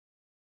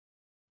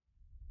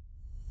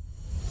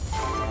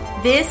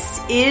This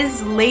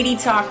is Lady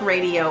Talk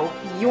Radio,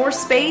 your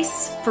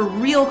space for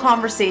real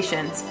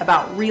conversations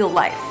about real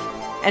life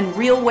and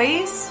real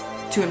ways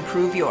to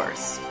improve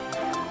yours.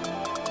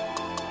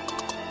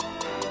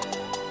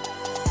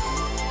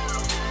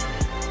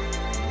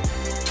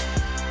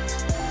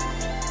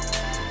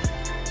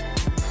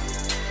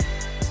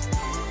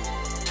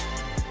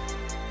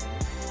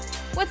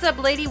 What's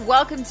up, lady?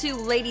 Welcome to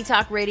Lady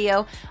Talk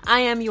Radio.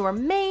 I am your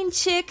main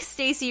chick,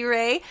 Stacey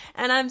Ray,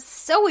 and I'm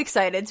so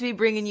excited to be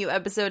bringing you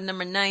episode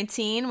number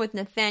 19 with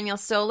Nathaniel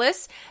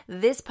Solis.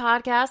 This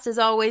podcast, as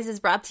always, is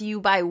brought to you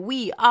by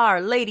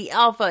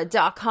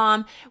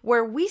WeAreLadyAlpha.com,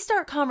 where we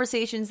start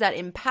conversations that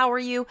empower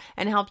you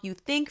and help you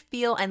think,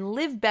 feel, and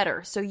live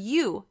better so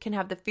you can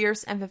have the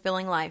fierce and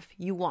fulfilling life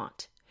you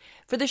want.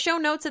 For the show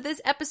notes of this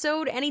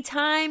episode,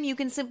 anytime, you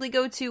can simply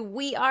go to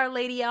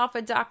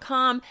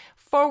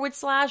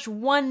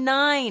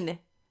WeAreLadyAlpha.com/19.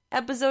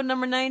 Episode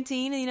number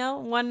 19,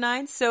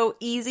 19. So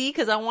easy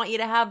because I want you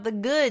to have the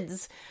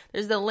goods.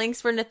 There's the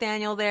links for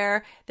Nathaniel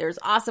there. There's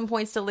awesome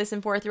points to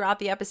listen for throughout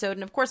the episode.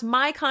 And of course,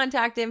 my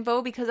contact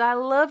info because I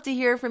love to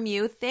hear from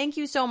you. Thank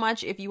you so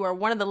much if you are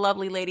one of the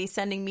lovely ladies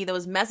sending me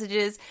those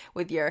messages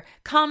with your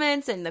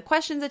comments and the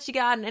questions that you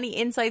got and any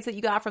insights that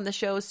you got from the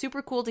show.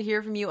 Super cool to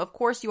hear from you. Of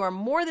course, you are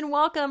more than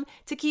welcome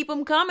to keep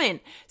them coming.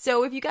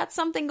 So if you got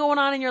something going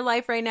on in your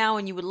life right now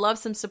and you would love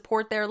some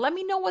support there, let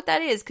me know what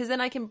that is because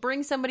then I can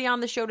bring somebody on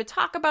the show to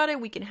talk about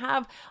it. We can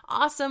have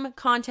awesome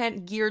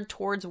content geared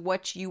towards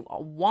what you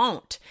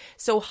want.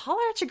 So holler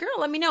at your girl.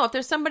 Let me know. If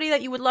there's somebody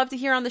that you would love to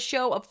hear on the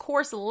show, of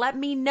course, let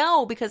me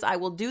know because I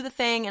will do the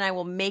thing and I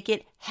will make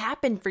it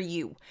happen for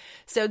you.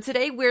 So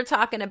today we're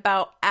talking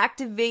about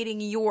activating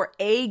your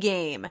A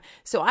game.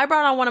 So I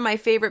brought on one of my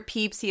favorite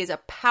peeps. He is a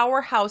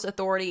powerhouse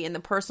authority in the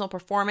personal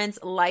performance,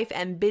 life,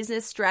 and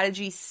business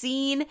strategy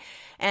scene.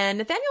 And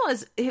Nathaniel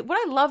what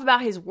I love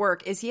about his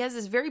work is he has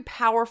this very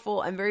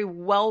powerful and very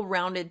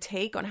well-rounded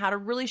take on how to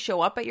really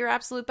show up at your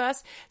absolute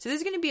best. So this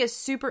is going to be a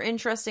super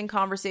interesting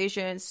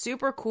conversation,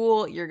 super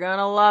cool. You're going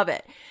to love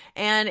it.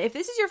 And if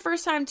this is your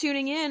first time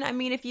tuning in,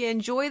 if you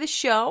enjoy the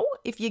show,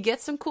 if you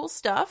get some cool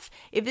stuff,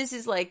 if this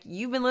is like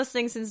you've been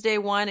listening since day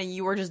one and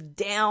you are just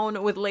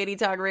down with Lady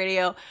Talk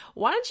Radio,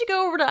 why don't you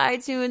go over to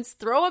iTunes,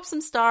 throw up some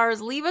stars,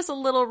 leave us a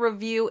little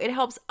review. It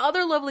helps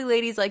other lovely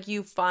ladies like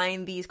you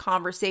find these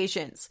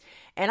conversations.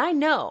 And I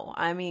know,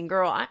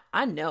 girl,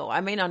 I know, I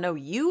may not know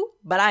you,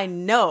 but I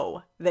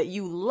know that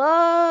you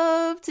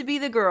love to be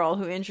the girl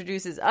who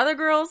introduces other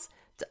girls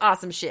to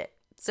awesome shit.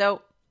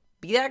 So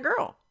be that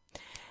girl.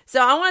 So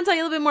I want to tell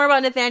you a little bit more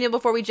about Nathaniel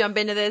before we jump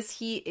into this.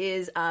 He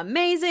is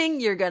amazing.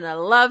 You're going to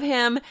love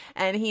him.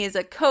 And he is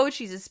a coach.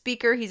 He's a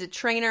speaker. He's a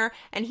trainer.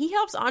 And he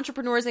helps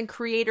entrepreneurs and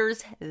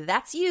creators,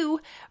 that's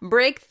you,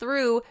 break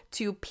through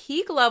to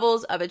peak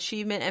levels of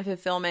achievement and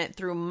fulfillment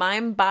through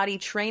mind-body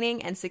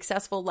training and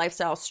successful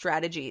lifestyle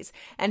strategies.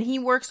 And he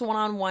works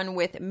one-on-one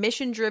with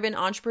mission-driven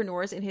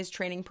entrepreneurs in his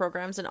training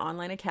programs and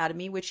online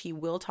academy, which he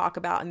will talk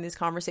about in this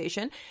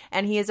conversation.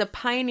 And he is a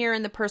pioneer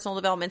in the personal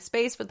development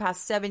space. For the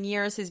past 7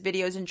 years, his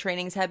videos and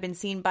trainings have been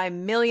seen by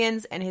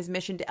millions, and his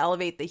mission to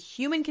elevate the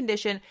human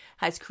condition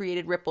has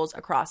created ripples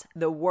across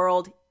the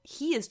world.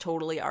 He is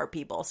totally our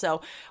people.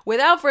 So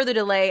without further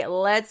delay,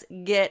 let's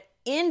get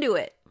into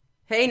it.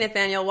 Hey,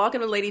 Nathaniel,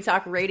 welcome to Lady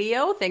Talk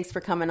Radio. Thanks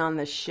for coming on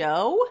the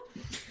show.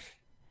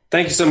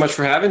 Thank you so much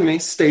for having me,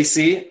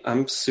 Stacey.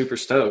 I'm super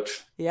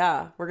stoked.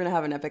 Yeah, we're going to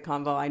have an epic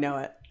convo. I know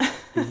it.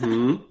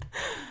 Mm-hmm.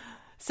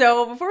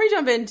 So before we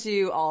jump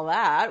into all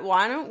that,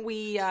 why don't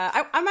we,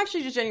 I'm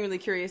actually just genuinely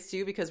curious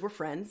too, because we're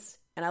friends.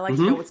 And I like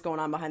to know what's going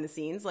on behind the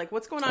scenes. Like,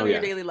 what's going on in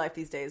your daily life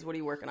these days? What are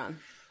you working on?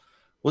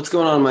 What's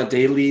going on in my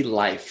daily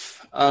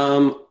life?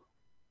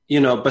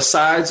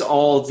 Besides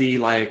all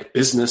the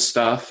business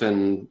stuff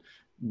and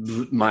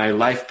my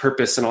life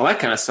purpose and all that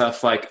kind of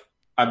stuff,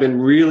 I've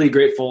been really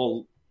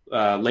grateful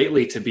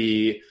lately to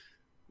be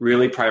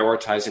really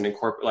prioritizing in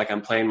corporate.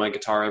 I'm playing my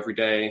guitar every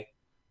day.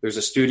 There's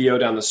a studio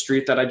down the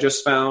street that I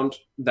just found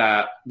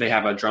that they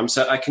have a drum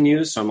set I can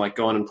use. So I'm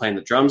going and playing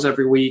the drums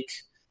every week.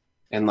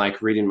 And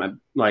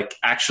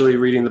actually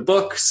reading the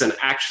books and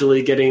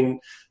actually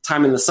getting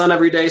time in the sun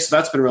every day. So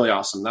that's been really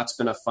awesome. That's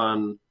been a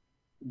fun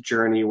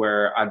journey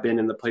where I've been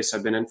in the place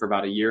I've been in for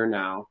about a year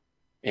now.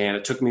 And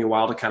it took me a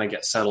while to kind of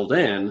get settled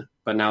in,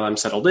 but now that I'm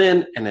settled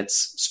in and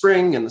it's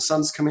spring and the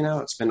sun's coming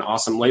out, it's been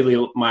awesome. Lately,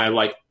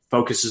 my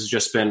focus has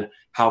just been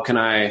how can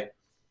I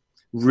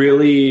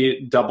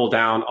really double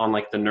down on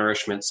the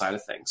nourishment side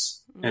of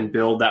things and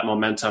build that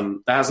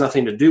momentum that has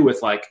nothing to do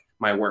with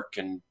my work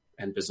and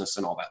business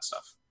and all that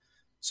stuff.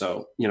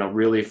 So,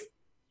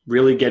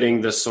 really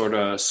getting this sort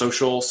of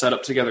social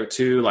setup together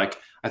too. I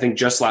think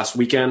just last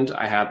weekend,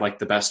 I had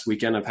the best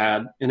weekend I've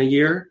had in a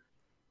year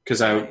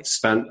because I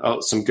spent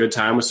some good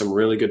time with some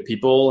really good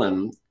people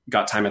and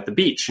got time at the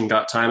beach and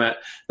got time at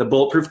the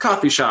Bulletproof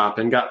Coffee Shop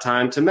and got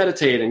time to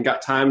meditate and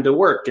got time to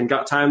work and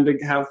got time to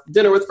have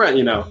dinner with friends,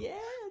 Yeah,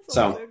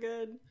 so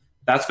good.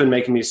 That's been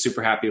making me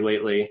super happy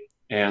lately.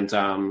 And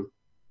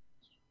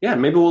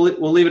maybe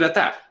we'll leave it at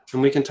that.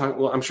 And we can talk,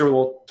 I'm sure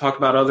we'll talk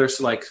about other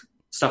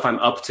stuff I'm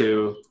up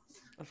to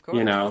Of course.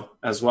 you know,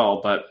 as well.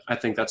 But I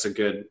think that's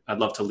I'd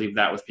love to leave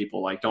that with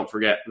people. Like, don't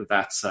forget that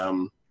that's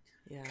kind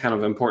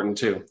of important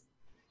too.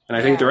 And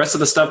I think the rest of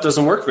the stuff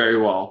doesn't work very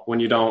well when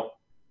you don't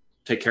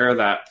take care of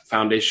that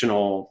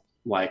foundational,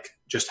 like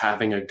just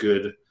having a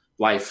good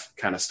life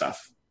kind of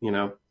stuff, you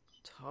know?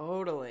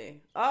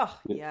 Totally. Oh,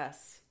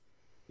 yes.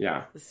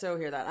 Yeah. So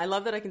hear that. I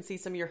love that I can see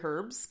some of your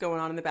herbs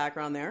going on in the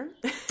background there.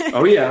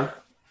 Oh yeah.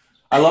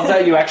 I love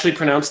that you actually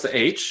pronounce the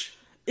H.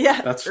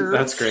 Yeah. That's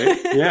great.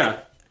 Yeah.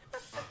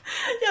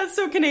 Yeah, it's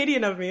so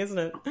Canadian of me, isn't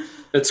it?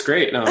 It's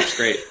great. No, it's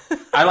great.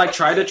 I like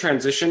tried to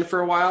transition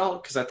for a while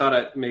because I thought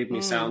it made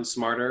me sound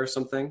smarter or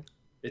something.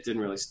 It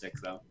didn't really stick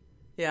though.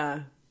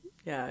 Yeah.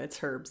 Yeah,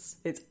 it's herbs.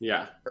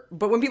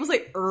 But when people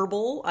say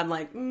herbal, I'm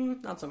like,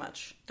 not so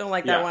much. Don't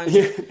like that one.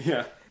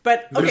 Yeah.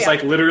 But okay, there's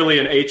like literally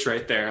an H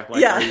right there.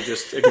 Like, are you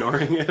just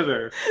ignoring it,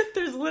 or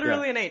there's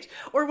literally an H?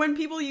 Or when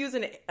people use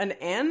an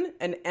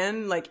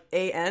N like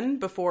AN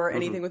before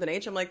anything with an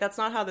H, I'm like, that's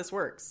not how this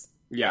works.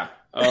 Yeah.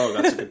 Oh,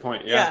 that's a good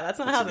point. Yeah, that's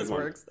not how this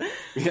works.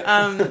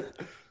 Yeah.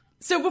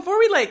 So before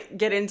we like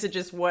get into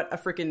just what a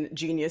freaking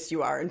genius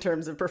you are in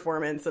terms of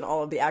performance and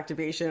all of the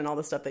activation and all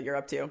the stuff that you're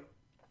up to,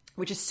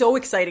 which is so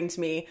exciting to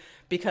me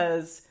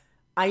because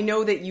I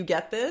know that you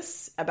get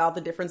this about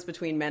the difference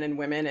between men and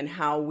women and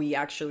how we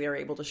actually are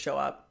able to show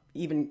up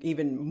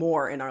even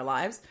more in our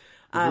lives.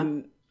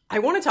 I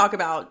want to talk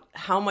about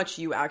how much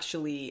you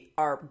actually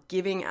are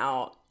giving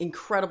out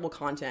incredible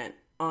content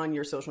on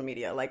your social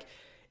media. Like,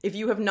 if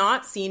you have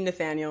not seen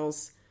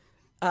Nathaniel's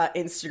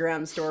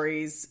Instagram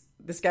stories,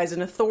 this guy's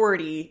an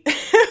authority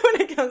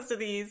when it comes to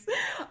these.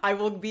 I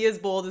will be as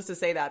bold as to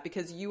say that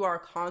because you are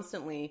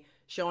constantly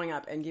showing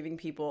up and giving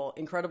people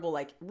incredible,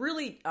 like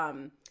really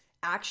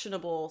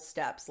actionable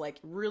steps, like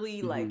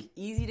really like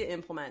easy to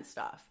implement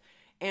stuff.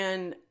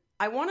 And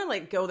I want to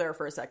like go there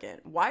for a second.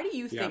 Why do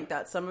you think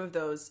that some of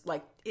those,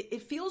 like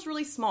it feels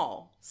really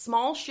small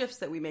shifts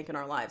that we make in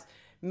our lives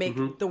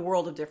make the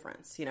world of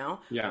difference, you know?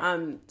 Yeah.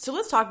 So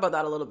let's talk about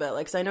that a little bit.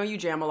 Like, 'cause I know you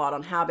jam a lot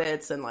on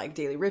habits and like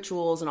daily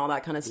rituals and all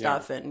that kind of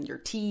stuff and your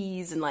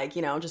teas and like,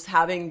 you know, just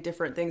having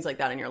different things like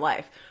that in your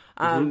life.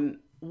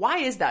 Why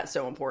is that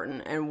so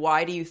important? And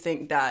why do you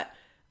think that,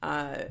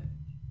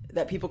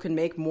 that people can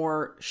make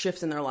more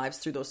shifts in their lives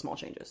through those small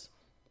changes?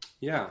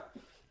 Yeah.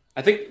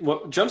 I think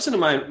what jumps into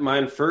my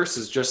mind first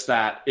is just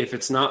that if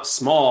it's not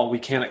small, we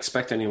can't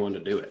expect anyone to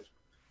do it.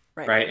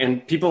 Right.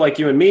 And people like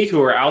you and me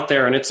who are out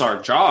there and it's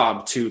our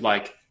job to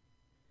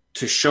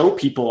show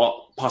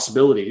people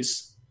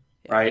possibilities.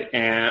 Yeah. Right.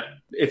 And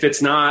if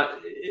it's not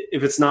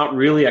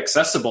really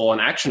accessible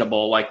and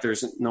actionable, like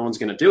no one's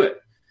going to do it.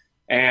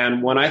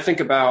 And when I think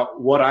about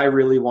what I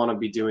really want to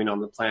be doing on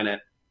the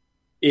planet,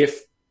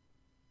 if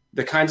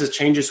the kinds of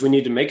changes we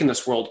need to make in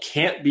this world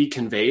can't be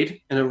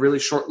conveyed in a really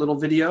short little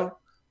video,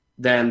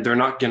 then they're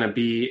not going to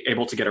be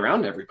able to get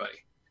around to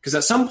everybody. Because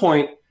at some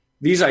point,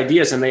 these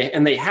ideas, and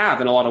they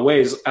have in a lot of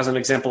ways, as an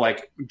example,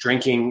 like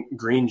drinking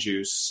green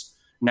juice.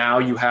 Now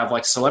you have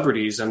like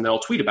celebrities and they'll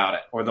tweet about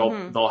it or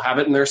they'll have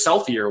it in their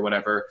selfie or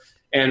whatever.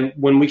 And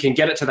when we can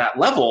get it to that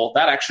level,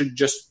 that actually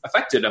just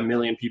affected 1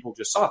 million people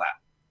just saw that.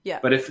 Yeah.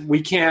 But if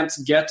we can't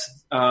get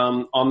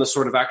on the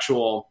sort of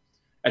actual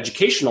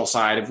educational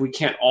side, if we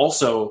can't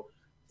also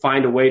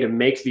find a way to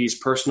make these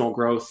personal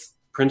growth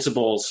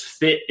principles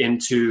fit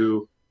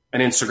into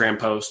an Instagram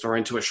post or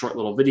into a short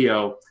little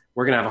video,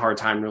 we're going to have a hard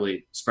time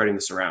really spreading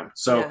this around.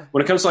 So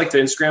when it comes to like the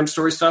Instagram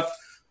story stuff,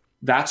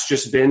 that's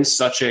just been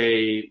such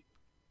a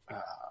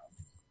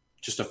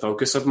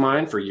focus of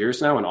mine for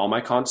years now, and all my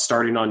content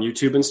starting on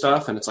YouTube and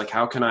stuff. And it's like,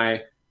 how can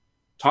I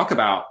talk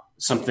about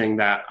something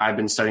that I've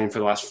been studying for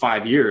the last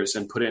 5 years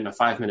and put it in a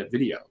 5-minute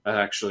video? That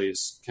actually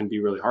can be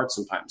really hard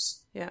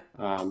sometimes. Yeah.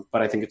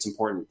 But I think it's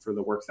important for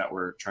the work that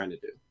we're trying to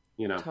do,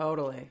 you know?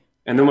 Totally.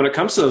 And then when it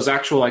comes to those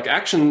actual like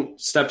action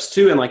steps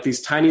too, and like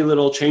these tiny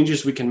little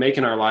changes we can make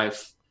in our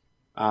life,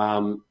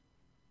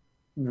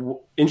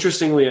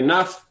 interestingly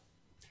enough,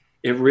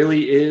 it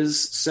really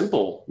is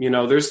simple. You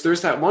know, there's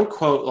that one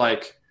quote,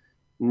 like,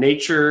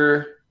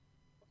 nature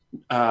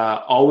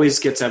always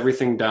gets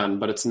everything done,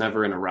 but it's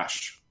never in a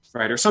rush,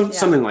 right? Or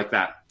something like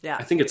that. Yeah.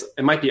 I think it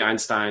might be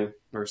Einstein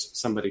or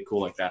somebody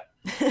cool like that,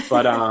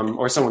 but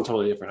or someone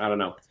totally different. I don't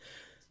know.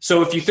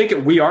 So if you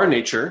think we are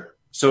nature,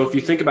 so if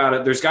you think about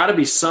it, there's got to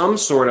be some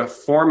sort of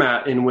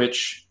format in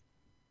which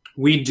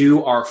we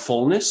do our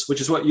fullness,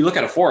 which is what you look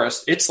at a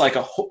forest. It's like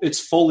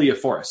it's fully a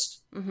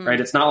forest, right?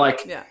 It's not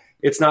like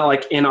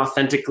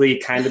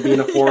inauthentically kind of being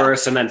a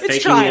forest and then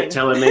faking it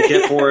till it make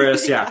it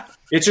forest. Yeah.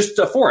 It's just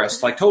a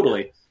forest, like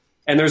totally.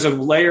 And there's a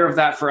layer of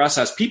that for us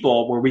as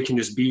people where we can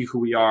just be who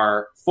we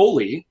are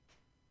fully.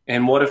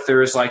 And what if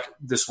there's like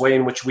this way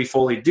in which we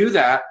fully do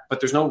that,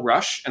 but there's no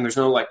rush and there's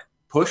no like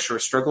push or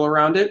struggle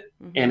around it.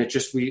 And it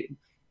just,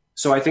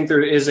 so I think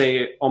there is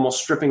a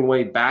almost stripping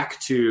way back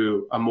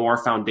to a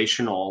more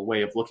foundational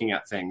way of looking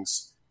at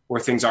things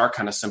where things are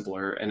kind of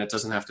simpler and it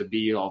doesn't have to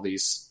be all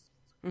these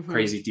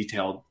crazy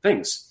detailed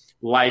things.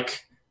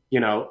 Like, you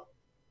know,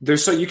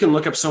 you can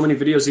look up so many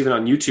videos even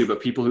on YouTube of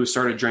people who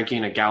started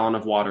drinking a gallon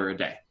of water a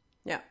day.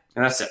 Yeah.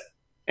 And that's it.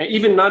 And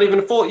even not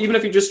even full, even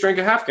if you just drink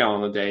a half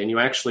gallon a day and you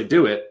actually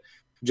do it,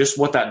 just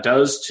what that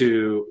does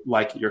to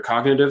like your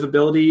cognitive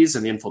abilities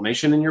and the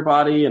inflammation in your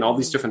body and all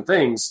these different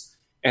things.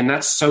 And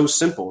that's so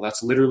simple.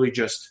 That's literally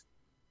just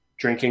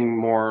drinking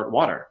more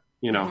water,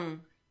 you know? Mm-hmm.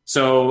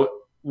 So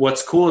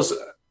what's cool is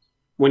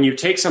when you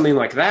take something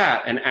like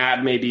that and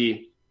add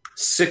maybe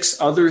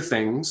 6 other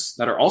things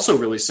that are also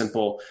really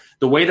simple,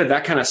 the way that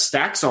that kind of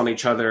stacks on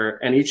each other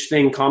and each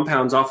thing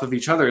compounds off of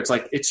each other, it's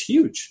like, it's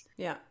huge.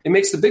 Yeah. It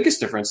makes the biggest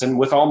difference. And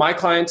with all my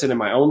clients and in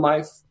my own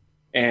life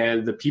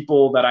and the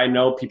people that I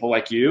know, people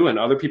like you and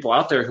other people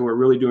out there who are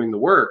really doing the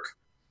work,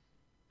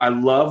 I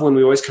love when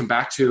we always come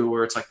back to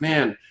where it's like,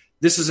 man,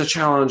 this is a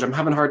challenge. I'm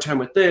having a hard time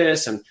with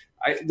this. And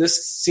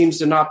this seems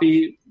to not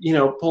be, you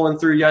know, pulling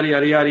through, yada,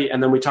 yada, yada.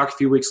 And then we talk a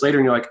few weeks later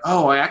and you're like,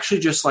 oh, I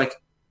actually just like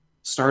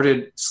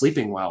started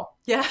sleeping well.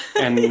 Yeah.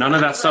 And none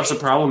of that stuff's a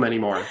problem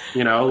anymore.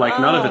 You know, like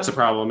none of it's a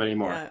problem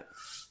anymore. Yeah.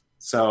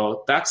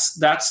 So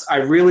that's, I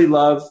really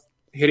love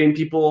hitting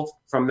people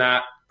from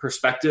that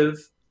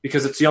perspective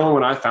because it's the only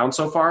one I've found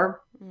so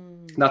far.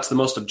 That's the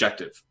most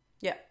objective.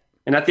 Yeah.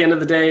 And at the end of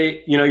the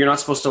day, you know, you're not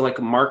supposed to like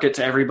market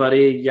to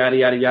everybody, yada,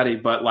 yada, yada.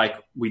 But like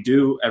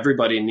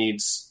everybody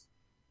needs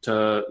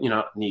to, you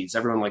know,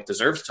 everyone like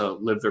deserves to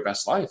live their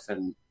best life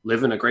and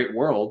live in a great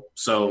world.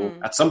 So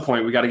at some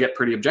point we got to get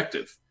pretty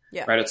objective.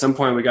 Yeah. Right. At some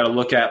point we got to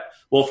look at,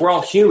 well, if we're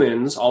all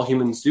humans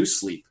do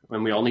sleep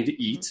and we all need to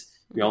eat.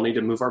 We all need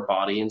to move our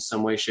body in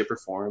some way, shape or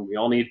form. We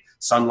all need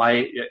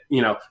sunlight.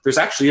 You know, there's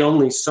actually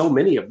only so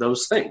many of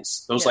those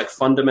things, those like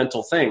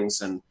fundamental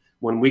things. And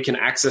when we can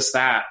access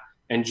that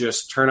and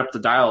just turn up the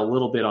dial a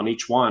little bit on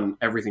each one,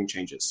 everything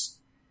changes.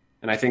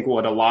 And I think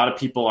what a lot of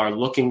people are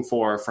looking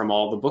for from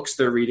all the books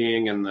they're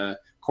reading and the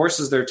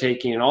courses they're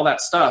taking and all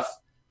that stuff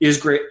is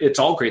great. It's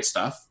all great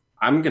stuff.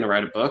 I'm going to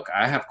write a book.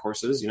 I have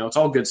courses, you know, it's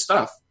all good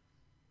stuff.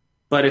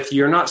 But if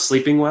you're not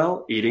sleeping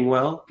well, eating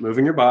well,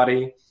 moving your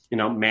body, you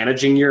know,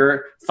 managing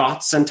your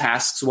thoughts and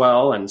tasks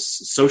well and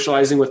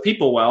socializing with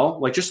people well,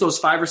 like just those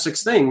 5 or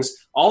 6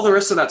 things, all the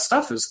rest of that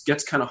stuff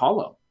gets kind of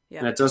hollow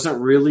and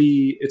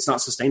it's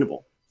not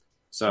sustainable.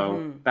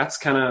 So that's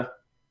kind of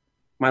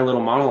my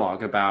little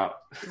monologue about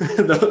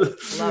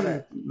Love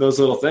it. Those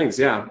little things.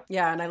 Yeah.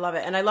 Yeah. And I love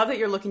it. And I love that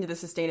you're looking to the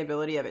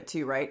sustainability of it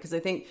too, right? Because I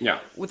think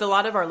with a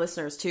lot of our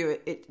listeners too,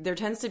 there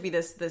tends to be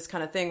this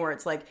kind of thing where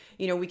it's like,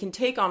 you know, we can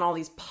take on all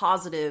these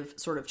positive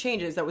sort of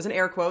changes. That was in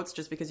air quotes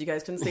just because you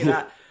guys couldn't see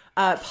that.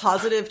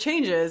 Positive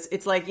changes.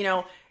 It's like, you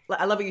know,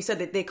 I love what you said,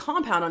 that they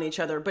compound on each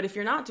other, but if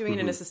you're not doing it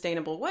in a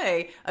sustainable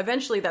way,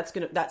 eventually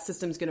that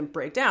system's going to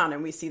break down.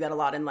 And we see that a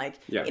lot in like,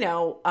 you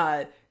know,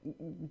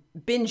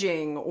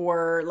 binging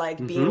or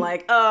like being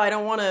like, oh, I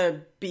don't want to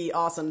be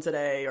awesome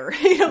today, or,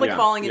 you know, like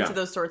falling into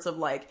those sorts of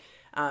like,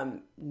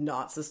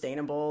 not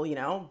sustainable, you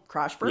know,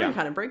 crash burn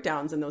kind of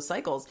breakdowns in those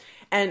cycles.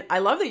 And I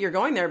love that you're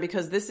going there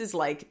because this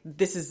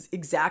is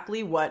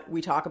exactly what we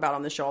talk about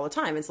on the show all the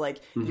time. It's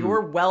like your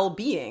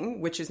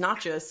well-being, which is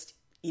not just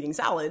eating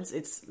salads,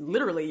 it's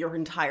literally your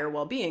entire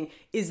well-being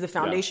is the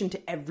foundation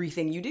to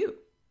everything you do.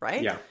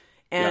 Right. Yeah.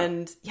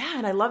 And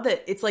and I love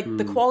that it's like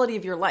the quality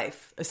of your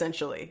life,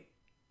 essentially,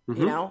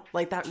 you know,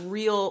 like that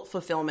real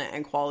fulfillment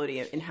and quality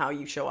in how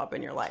you show up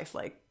in your life.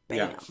 Like,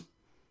 bam.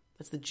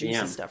 That's the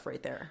juicy stuff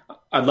right there.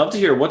 I'd love to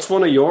hear what's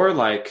one of your,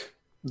 like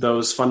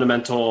those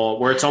fundamental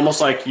where it's almost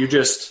like you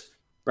just,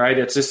 right.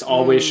 It's just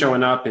always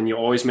showing up and you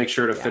always make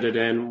sure to fit it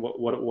in.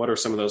 What are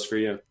some of those for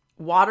you?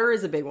 Water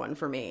is a big one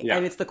for me,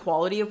 and it's the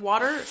quality of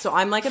water. So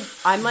I'm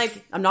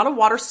not a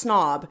water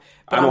snob,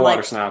 but I'm a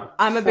water snob.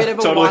 I'm a bit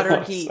of a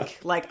water geek.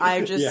 Like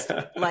I just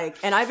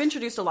and I've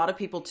introduced a lot of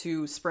people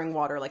to spring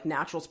water, like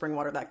natural spring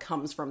water that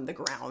comes from the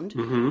ground.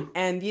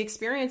 And the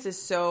experience is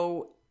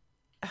so,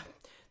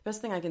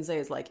 best thing I can say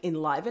is like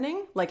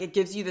enlivening. Like it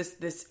gives you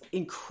this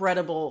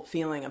incredible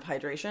feeling of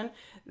hydration.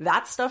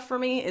 That stuff for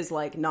me is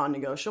like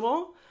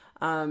non-negotiable.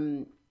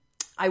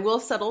 I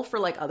will settle for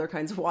like other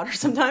kinds of water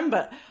sometime,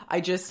 but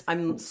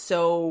I'm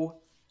so,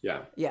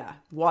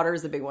 water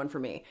is a big one for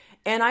me.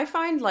 And I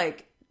find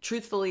like,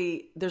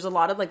 truthfully, there's a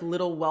lot of like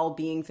little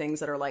well-being things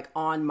that are like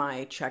on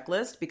my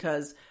checklist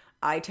because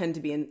I tend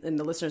to be, and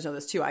the listeners know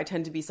this too, I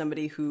tend to be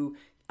somebody who,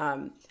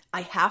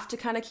 I have to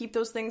kind of keep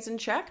those things in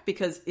check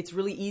because it's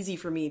really easy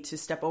for me to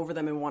step over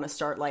them and want to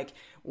start like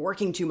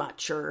working too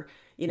much or,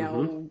 you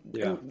know,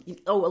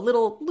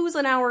 lose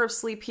an hour of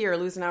sleep here,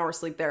 lose an hour of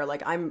sleep there.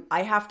 Like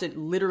I have to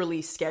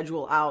literally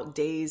schedule out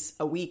days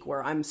a week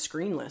where I'm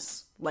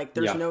screenless. Like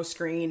there's no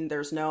screen,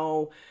 there's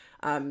no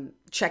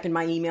checking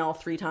my email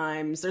 3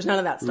 times. There's none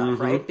of that stuff,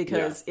 right?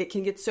 Because it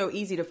can get so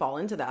easy to fall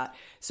into that.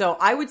 So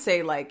I would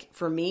say like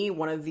for me,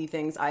 one of the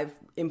things I've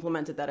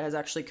implemented that has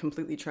actually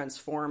completely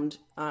transformed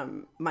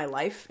my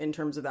life in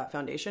terms of that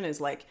foundation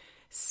is like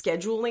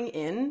scheduling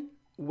in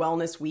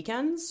wellness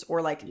weekends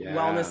or like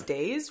wellness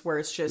days where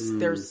it's just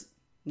there's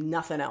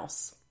nothing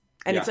else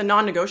and it's a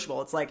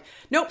non-negotiable. It's like,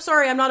 nope,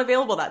 sorry, I'm not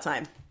available that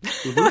time.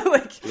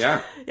 Like,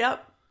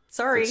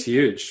 sorry. It's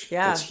huge.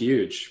 It's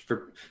huge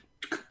for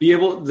the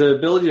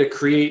ability to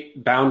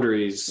create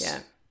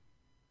boundaries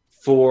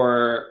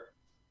for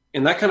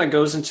and that kind of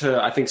goes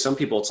into, I think some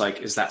people, it's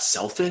like, is that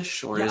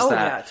selfish or is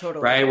that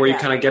totally. right? Where you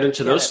kind of get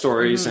into those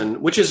stories, Mm-hmm.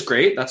 and which is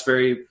great. That's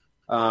very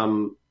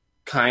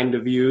kind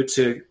of you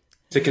to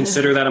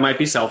consider that it might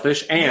be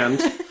selfish,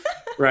 and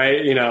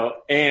right,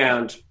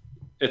 and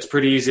it's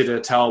pretty easy to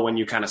tell when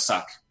you kind of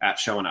suck at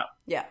showing up.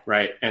 Yeah.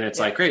 Right. And it's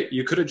like, great,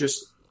 you could have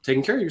just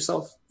taken care of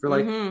yourself for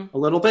like a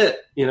little bit,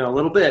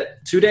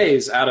 2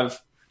 days out of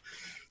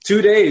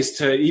 2 days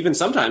to even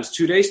sometimes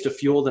 2 days to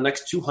fuel the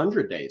next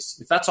 200 days.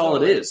 If that's all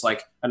it is,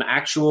 like an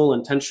actual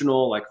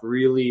intentional, like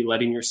really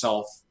letting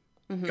yourself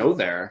go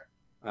there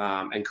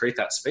and create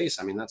that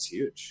space. I mean, that's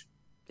huge.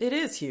 It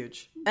is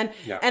huge. And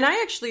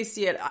I actually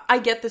see it. I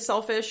get the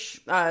selfish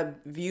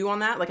view on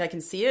that. Like I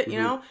can see it, you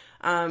know.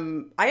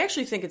 I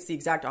actually think it's the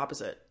exact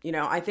opposite.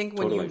 I think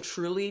when you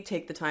truly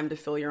take the time to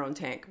fill your own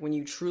tank, when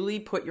you truly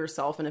put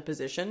yourself in a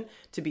position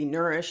to be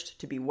nourished,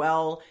 to be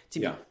well, to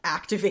be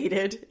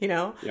activated,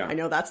 I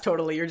know that's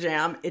totally your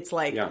jam. It's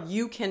like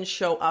you can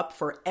show up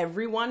for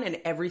everyone and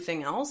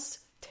everything else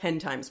 10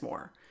 times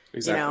more,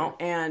 Exactly.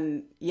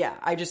 And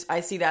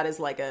I see that as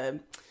like a,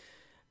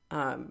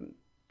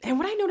 and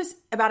what I notice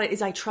about it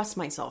is I trust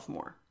myself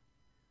more.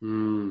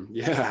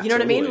 Yeah. You know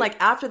what I mean?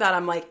 Like after that,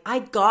 I'm like, I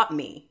got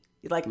me.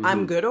 Like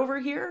I'm good over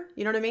here.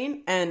 You know what I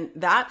mean? And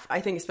that,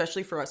 I think,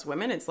 especially for us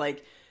women, it's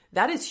like,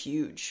 that is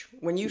huge.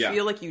 When you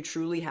feel like you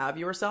truly have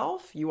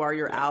yourself, you are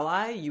your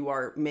ally, you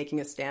are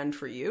making a stand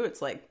for you.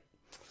 It's like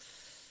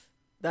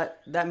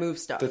that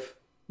moves stuff.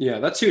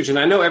 That's huge. And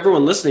I know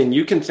everyone listening,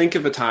 you can think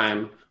of a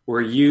time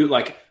where you,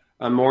 like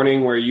a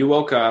morning where you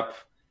woke up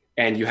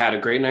and you had a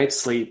great night's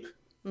sleep.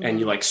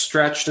 And you like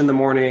stretched in the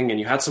morning and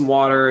you had some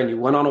water and you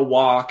went on a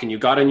walk and you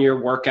got in your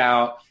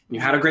workout and you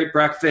had a great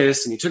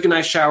breakfast and you took a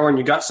nice shower and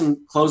you got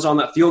some clothes on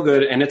that feel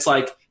good. And it's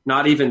like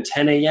not even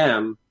 10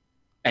 a.m.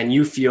 and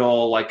you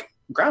feel like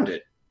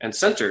grounded and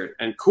centered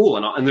and cool.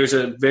 And there's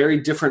a very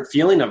different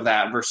feeling of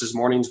that versus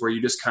mornings where you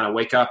just kind of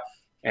wake up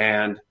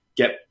and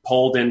get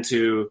pulled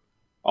into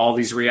all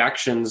these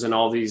reactions and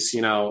all these,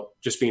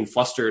 just being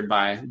flustered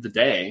by the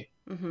day.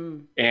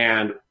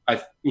 And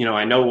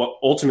I know what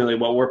ultimately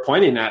what we're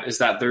pointing at is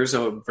that there's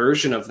a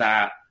version of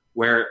that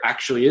where it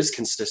actually is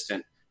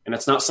consistent, and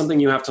it's not something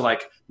you have to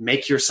like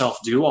make yourself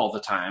do all the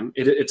time.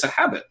 It's a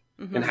habit,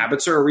 and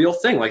habits are a real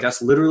thing. Like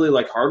that's literally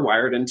like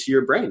hardwired into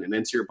your brain and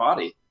into your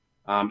body.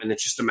 And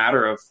it's just a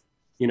matter of,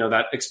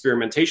 that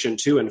experimentation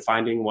too, and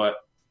finding what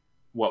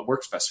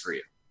works best for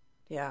you.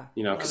 Yeah.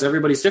 Because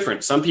everybody's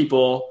different. Some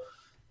people,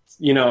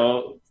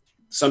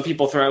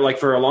 throw, like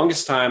for a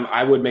longest time,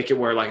 I would make it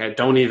where like I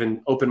don't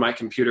even open my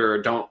computer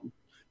or don't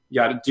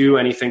do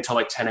anything till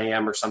like 10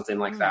 a.m. or something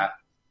like that,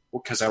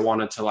 because I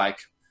wanted to like,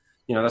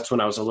 that's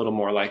when I was a little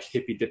more like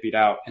hippy dippied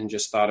out and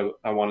just thought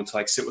I wanted to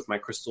like sit with my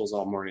crystals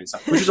all morning and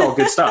stuff, which is all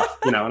good stuff,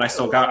 and I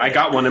still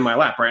got one in my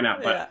lap right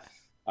now,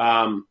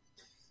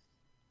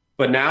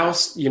 but now,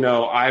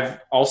 I've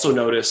also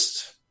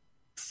noticed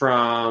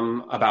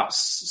from about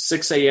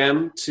 6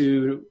 a.m.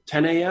 to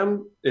 10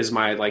 a.m. is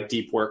my like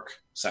deep work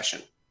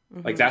session.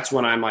 Like that's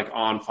when I'm like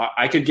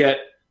I could get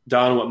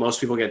done what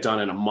most people get done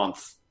in a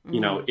month,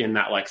 in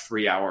that like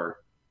 3-hour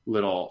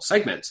little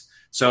segment.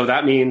 So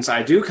that means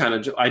I do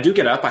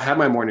get up, I have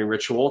my morning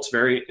ritual. It's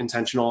very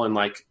intentional and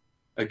like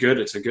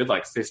it's a good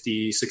like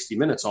 50, 60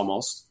 minutes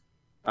almost.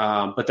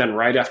 But then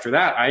right after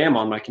that, I am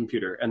on my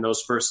computer, and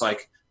those first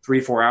like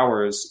 3-4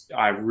 hours,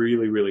 I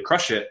really, really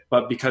crush it.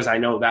 But because I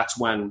know that's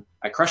when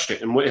I crushed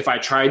it. And if I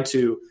tried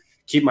to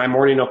keep my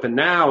morning open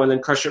now and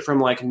then crush it from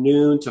like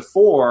noon to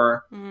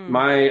 4,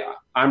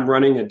 I'm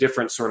running a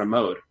different sort of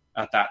mode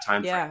at that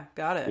time. Yeah.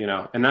 Got it.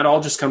 And that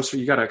all just comes from,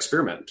 you got to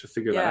experiment to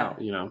figure that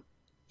out,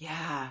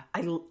 Yeah.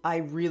 I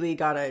really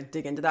got to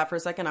dig into that for a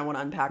second. I want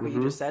to unpack what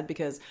you just said,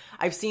 because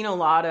I've seen a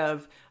lot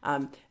of,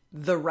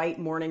 the right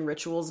morning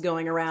rituals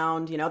going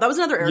around, that was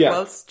another air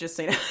quotes, just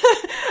saying,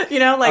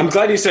 like, I'm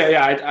glad you say,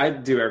 I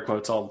do air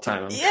quotes all the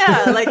time.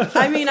 Like,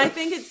 I mean, I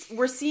think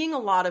we're seeing a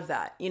lot of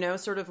that,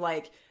 sort of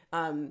like,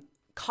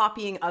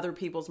 copying other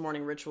people's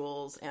morning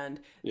rituals and,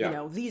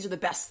 these are the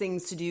best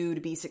things to do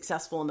to be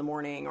successful in the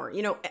morning, or,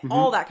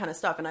 all that kind of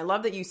stuff. And I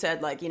love that you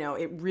said like,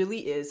 it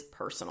really is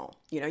personal,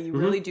 you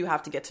really do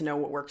have to get to know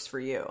what works for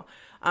you.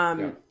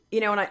 And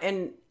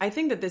I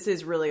think that this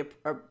is really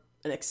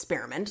an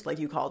experiment, like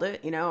you called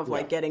it, of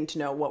like getting to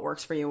know what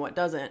works for you and what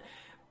doesn't.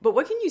 But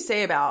what can you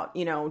say about,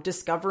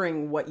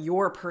 discovering what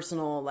your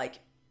personal like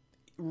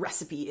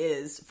recipe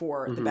is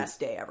for the best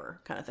day ever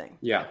kind of thing?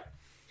 Yeah.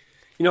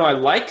 I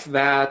like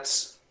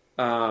that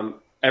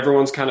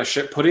everyone's kind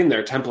of putting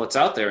their templates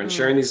out there and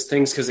sharing these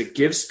things, because it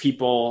gives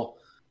people,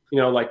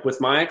 like with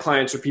my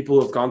clients or people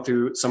who have gone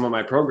through some of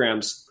my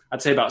programs,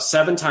 I'd say about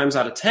 7 times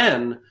out of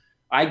 10,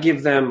 I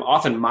give them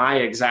often my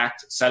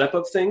exact setup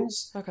of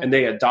things, and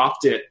they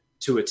adopt it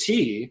to a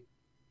T,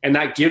 and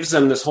that gives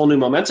them this whole new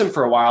momentum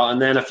for a while.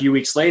 And then a few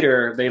weeks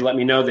later, they let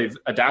me know they've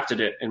adapted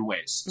it in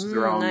ways to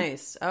their own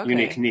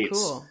unique needs.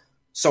 Cool.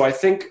 So I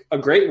think a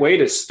great way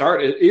to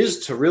start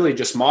is to really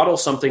just model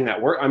something that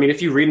works. I mean,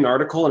 if you read an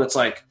article and it's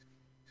like,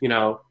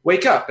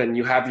 wake up and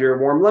you have your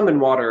warm lemon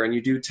water and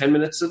you do 10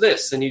 minutes of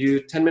this and you do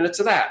 10 minutes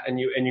of that. And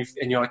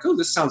you're like, oh,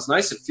 this sounds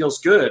nice. It feels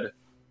good.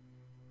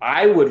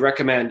 I would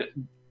recommend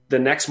the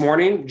next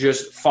morning,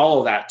 just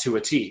follow that to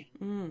a T.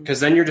 Because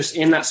then you're just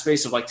in that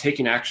space of like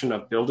taking action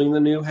of building the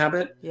new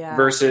habit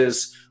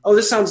versus, oh,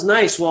 this sounds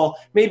nice. Well,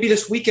 maybe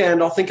this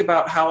weekend I'll think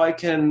about how I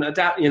can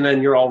adapt. And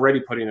then you're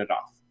already putting it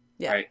off.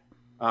 Yeah.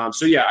 Right.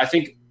 So I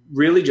think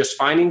really just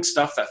finding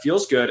stuff that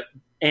feels good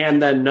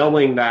and then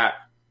knowing that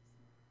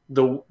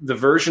the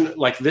version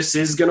like this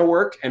is going to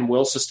work and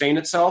will sustain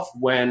itself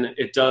when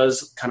it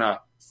does kind of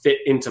fit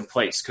into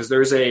place. Because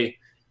there's a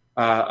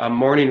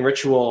morning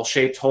ritual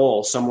shaped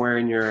hole somewhere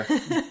in your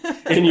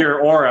in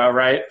your aura,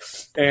 right?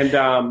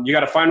 And you got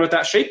to find what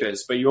that shape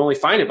is, but you only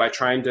find it by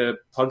trying to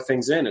plug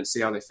things in and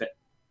see how they fit.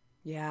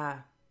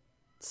 Yeah,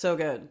 so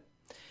good.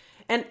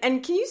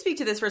 And can you speak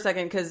to this for a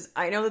second? Because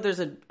I know that there's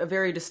a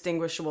very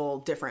distinguishable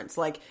difference.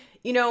 Like,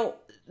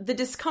 the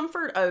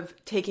discomfort of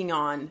taking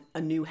on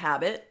a new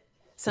habit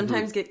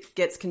sometimes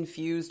gets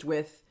confused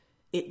with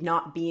it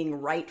not being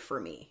right for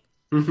me.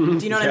 Do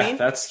you know what I mean?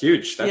 That's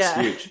huge. That's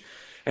huge.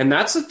 And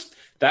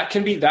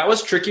that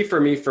was tricky for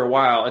me for a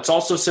while. It's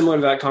also similar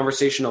to that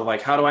conversation of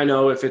like, how do I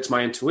know if it's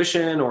my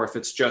intuition or if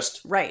it's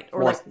just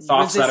or like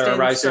thoughts that are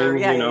arising?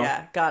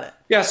 Got it.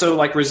 Yeah. So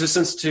like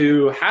resistance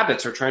to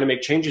habits or trying to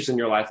make changes in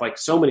your life. Like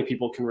so many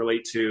people can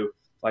relate to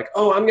like,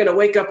 oh, I'm going to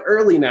wake up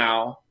early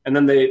now. And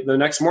then the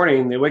next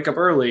morning they wake up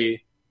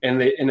early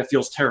and it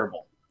feels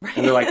terrible. Right.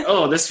 And they're like,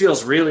 oh, this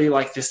feels really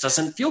like this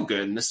doesn't feel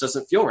good. And this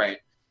doesn't feel right.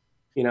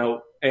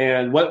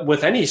 And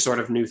with any sort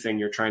of new thing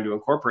you're trying to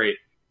incorporate.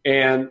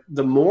 And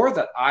the more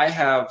that I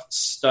have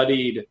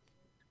studied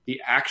the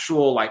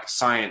actual like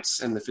science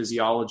and the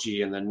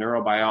physiology and the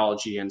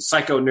neurobiology and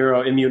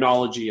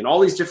psychoneuroimmunology and all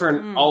these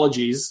different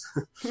ologies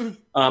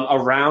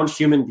around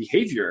human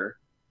behavior,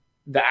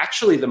 the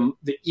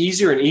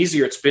easier and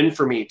easier it's been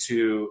for me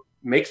to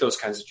make those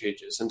kinds of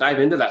changes and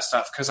dive into that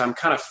stuff because I'm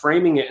kind of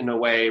framing it in a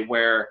way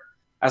where,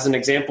 as an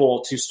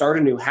example, to start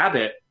a new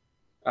habit,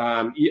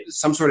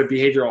 some sort of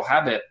behavioral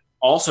habit,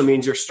 also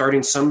means you're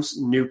starting some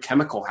new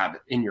chemical habit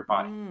in your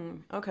body.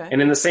 Okay.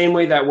 And in the same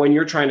way that when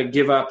you're trying to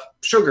give up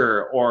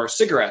sugar or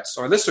cigarettes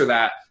or this or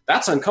that,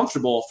 that's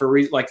uncomfortable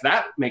like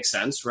that makes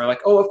sense. We're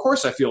like, oh, of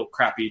course I feel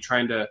crappy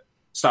trying to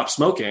stop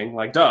smoking,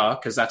 like duh,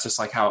 because that's just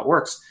like how it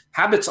works.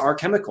 Habits are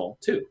chemical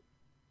too.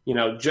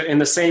 In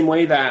the same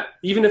way that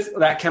even if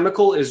that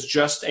chemical is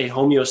just a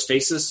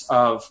homeostasis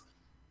of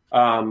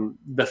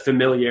the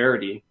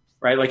familiarity,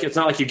 right? Like it's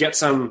not like you get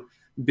some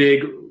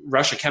big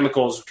rush of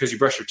chemicals because you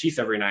brush your teeth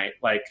every night,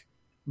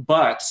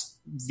 but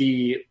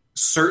the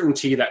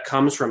certainty that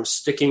comes from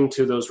sticking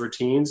to those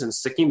routines and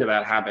sticking to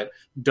that habit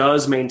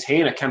does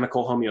maintain a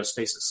chemical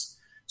homeostasis.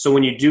 So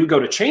when you do go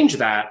to change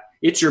that,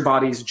 it's your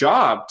body's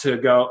job to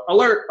go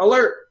alert,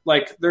 alert,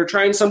 like they're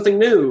trying something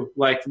new,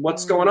 like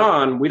what's going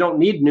on? We don't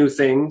need new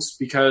things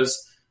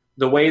because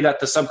the way that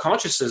the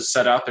subconscious is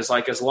set up is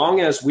like, as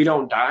long as we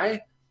don't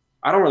die,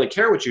 I don't really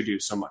care what you do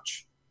so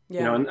much.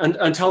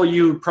 Until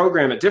you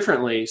program it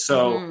differently.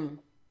 So,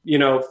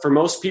 for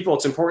most people,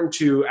 it's important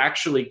to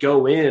actually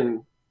go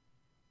in.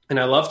 And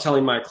I love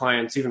telling my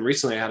clients, even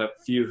recently, I had a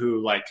few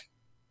who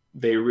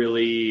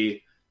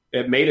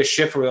it made a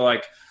shift where they're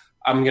like,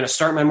 I'm going to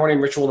start my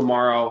morning ritual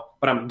tomorrow,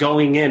 but I'm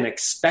going in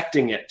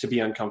expecting it to be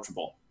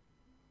uncomfortable.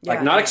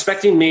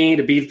 Expecting me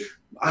to be,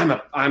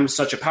 I'm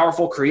such a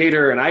powerful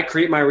creator and I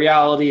create my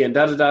reality and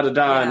and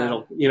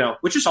it'll,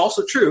 which is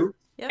also true.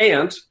 Yep.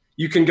 And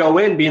you can go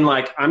in being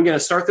like, I'm going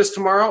to start this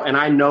tomorrow. And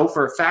I know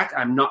for a fact,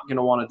 I'm not going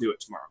to want to do it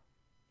tomorrow.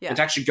 Yeah. And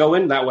to actually go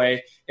in that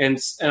way. And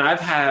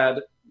I've had,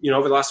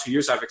 over the last few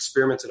years, I've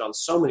experimented on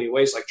so many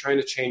ways, like trying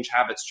to change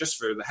habits just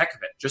for the heck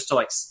of it, just to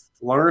like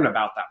learn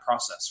about that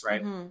process.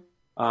 Right.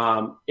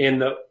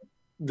 And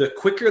the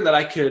quicker that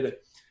I could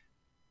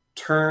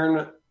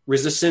turn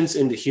resistance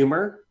into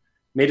humor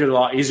made it a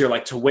lot easier,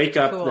 like to wake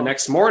up the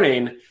next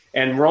morning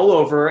and roll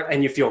over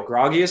and you feel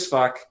groggy as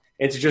fuck.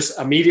 And to just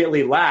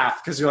immediately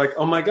laugh because you're like,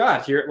 oh my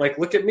God, here, like,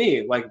 look at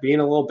me, like being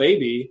a little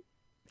baby.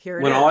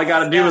 When all I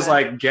got to do is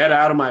like get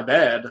out of my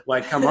bed.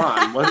 Like, come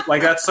on,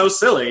 like that's so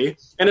silly,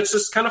 and it's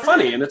just kind of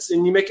funny, and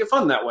you make it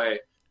fun that way.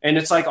 And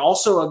it's like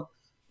also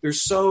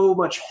there's so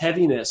much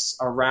heaviness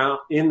around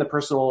in the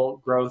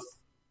personal growth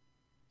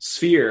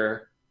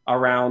sphere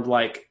around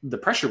like the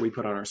pressure we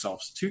put on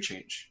ourselves to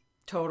change.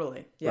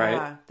 Totally. Yeah.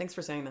 Right? Thanks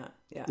for saying that.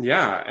 Yeah.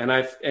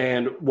 Yeah.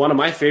 And one of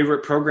my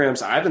favorite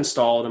programs I've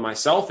installed in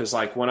myself is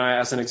like when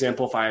as an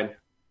example, if I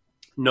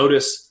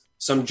notice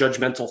some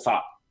judgmental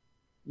thought,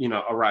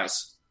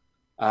 arise,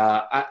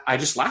 I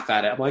just laugh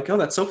at it. I'm like, oh,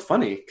 that's so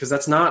funny. Cause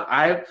that's not,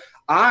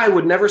 I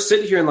would never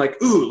sit here and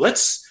like, ooh,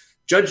 let's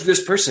judge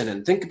this person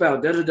and think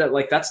about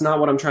like, that's not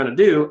what I'm trying to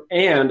do.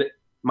 And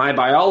my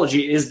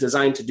biology is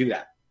designed to do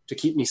that, to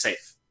keep me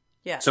safe.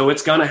 Yeah. So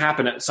it's going to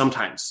happen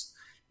sometimes.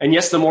 And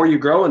yes, the more you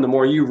grow and the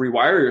more you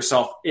rewire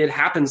yourself, it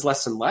happens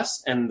less and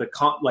less. And the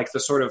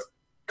sort of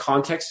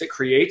context it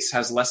creates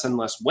has less and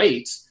less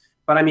weight.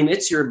 But I mean,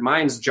 it's your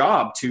mind's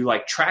job to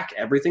like track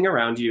everything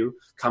around you,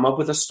 come up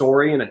with a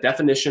story and a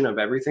definition of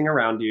everything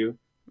around you,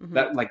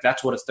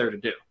 That's what it's there to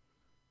do.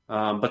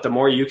 But the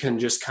more you can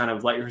just kind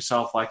of let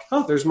yourself like,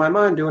 oh, there's my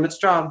mind doing its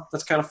job.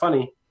 That's kind of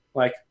funny.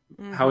 Like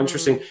how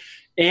interesting.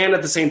 And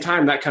at the same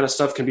time, that kind of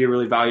stuff can be a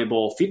really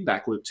valuable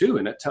feedback loop too.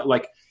 And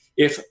like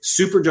if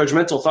super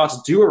judgmental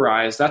thoughts do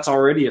arise, that's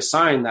already a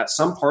sign that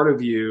some part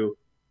of you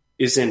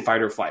is in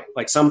fight or flight.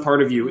 Like some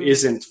part of you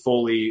isn't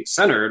fully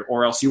centered,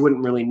 or else you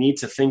wouldn't really need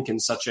to think in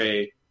such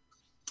a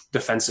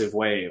defensive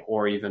way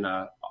or even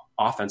a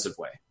offensive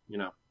way, you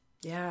know?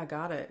 Yeah,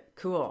 got it.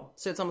 Cool.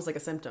 So it's almost like a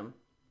symptom.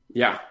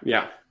 Yeah.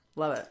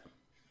 Love it.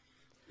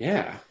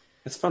 Yeah.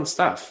 It's fun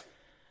stuff.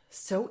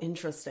 So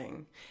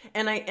interesting.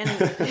 And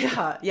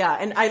yeah.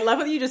 And I love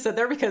what you just said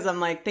there, because I'm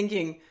like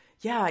thinking,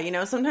 yeah, you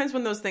know, sometimes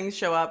when those things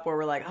show up where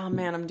we're like, oh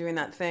man, I'm doing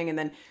that thing. And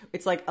then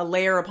it's like a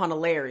layer upon a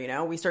layer, you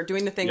know, we start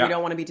doing the thing we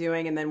don't want to be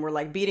doing. And then we're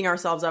like beating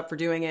ourselves up for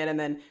doing it. And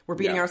then we're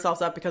beating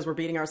ourselves up because we're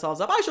beating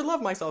ourselves up. I should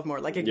love myself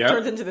more. Like it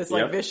turns into this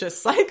like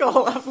vicious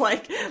cycle of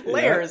like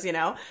layers, you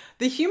know.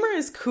 The humor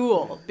is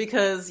cool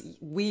because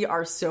we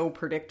are so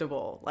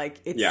predictable. Like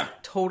it's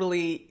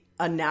totally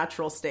a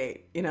natural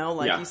state, you know,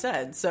 like you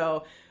said.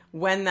 So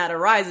when that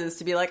arises,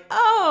 to be like,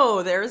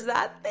 oh, there's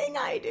that thing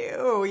I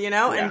do, you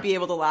know, and be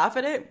able to laugh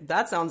at it.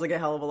 That sounds like a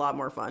hell of a lot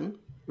more fun.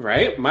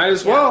 Right. Might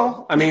as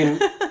well. I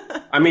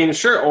mean,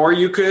 sure. Or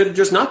you could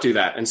just not do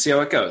that and see how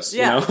it goes.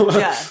 Yeah. You know?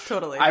 Yeah,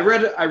 totally. I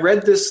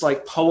read this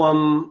like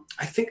poem.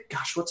 I think,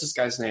 gosh, what's this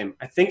guy's name?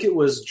 I think it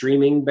was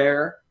Dreaming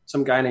Bear.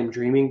 Some guy named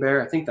Dreaming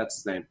Bear. I think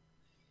that's his name.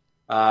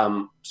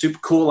 Super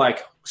cool,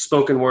 like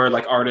spoken word,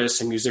 like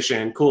artist and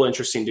musician, cool,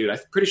 interesting dude. I'm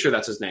pretty sure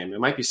that's his name. It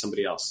might be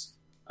somebody else.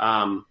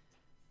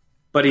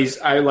 But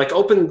I like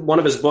opened one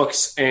of his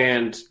books,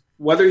 and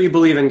whether you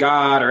believe in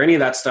God or any of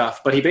that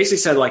stuff, but he basically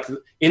said like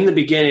in the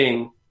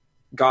beginning,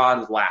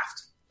 God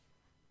laughed.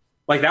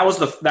 Like that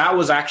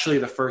was actually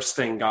the first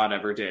thing God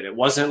ever did. It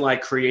wasn't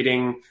like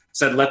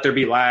said, let there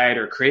be light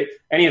or create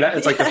any of that.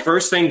 It's like the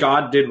first thing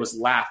God did was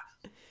laugh.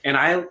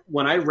 And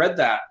when I read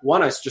that, I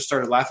just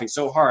started laughing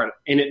so hard,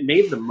 and it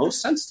made the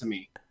most sense to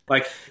me.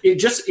 Like it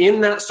just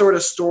in that sort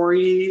of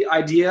story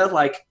idea,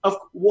 like of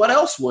what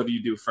else would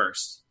you do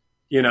first?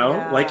 You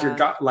know, like you're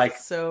like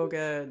so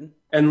good.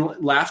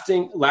 And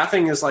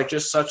laughing is like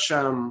just such,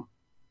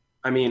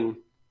 I mean,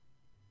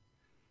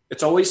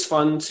 it's always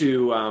fun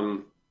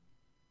to,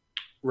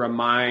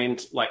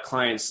 remind like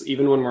clients,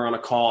 even when we're on a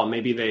call,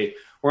 maybe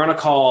we're on a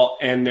call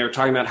and they're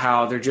talking about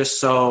how they're just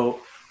so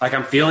like,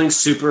 I'm feeling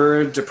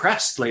super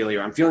depressed lately,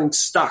 or I'm feeling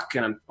stuck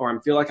and I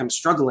feel like I'm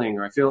struggling,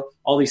 or I feel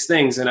all these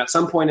things. And at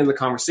some point in the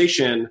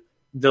conversation,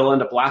 they'll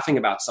end up laughing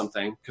about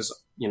something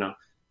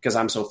because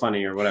I'm so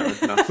funny or whatever.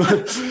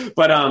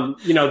 But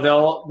you know,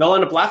 they'll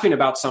end up laughing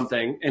about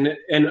something. And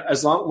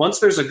once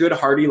there's a good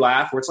hearty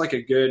laugh where it's like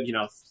a good,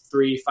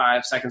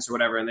 3-5 seconds or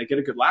whatever, and they get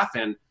a good laugh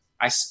in,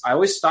 I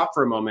always stop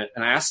for a moment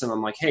and I ask them,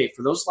 I'm like, hey,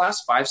 for those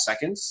last 5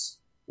 seconds,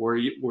 were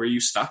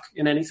you stuck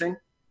in anything?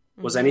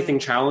 Was anything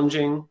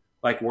challenging?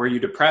 Like, were you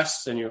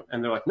depressed? And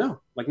they're like,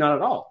 no, like not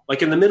at all.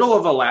 Like in the middle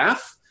of a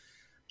laugh,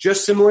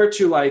 just similar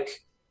to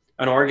like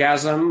an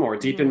orgasm or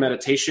deep in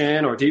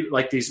meditation or deep,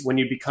 like these, when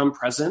you become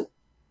present,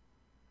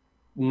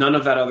 none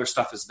of that other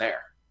stuff is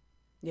there.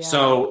 Yeah.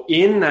 So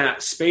in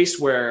that space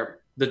where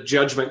the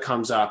judgment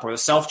comes up or the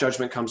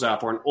self-judgment comes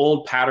up or an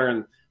old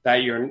pattern that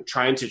you're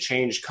trying to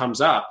change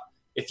comes up,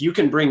 if you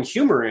can bring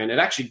humor in, it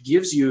actually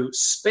gives you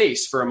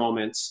space for a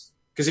moment.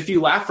 Because if you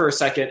laugh for a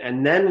second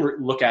and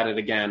then look at it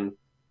again,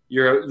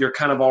 you're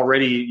kind of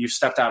already, you've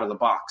stepped out of the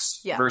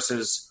box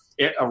versus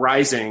it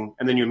arising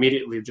and then you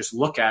immediately just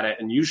look at it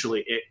and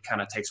usually it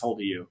kind of takes hold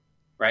of you,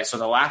 right? So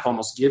the laugh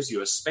almost gives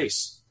you a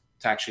space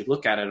to actually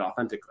look at it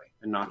authentically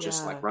and not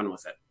just like run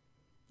with it.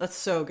 That's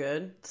so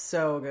good.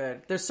 So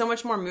good. There's so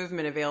much more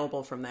movement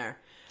available from there.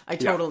 I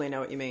totally know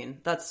what you mean.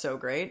 That's so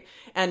great.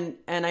 And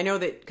I know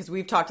that because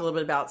we've talked a little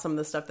bit about some of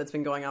the stuff that's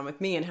been going on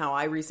with me and how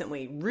I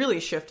recently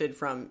really shifted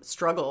from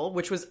struggle,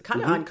 which was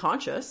kind of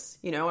unconscious,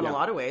 in a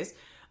lot of ways,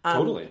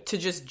 to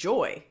just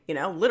joy,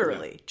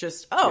 literally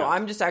just,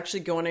 I'm just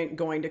actually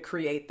going to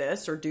create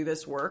this or do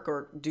this work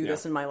or do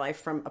this in my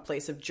life from a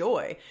place of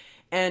joy.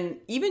 And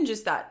even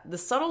just that, the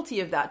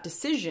subtlety of that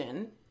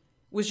decision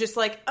was just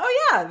like,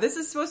 oh yeah, this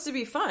is supposed to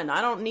be fun.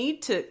 I don't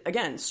need to,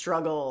 again,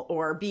 struggle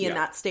or be in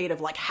that state of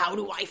like, how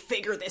do I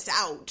figure this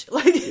out?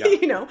 Like,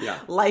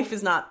 life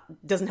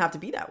doesn't have to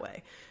be that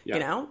way,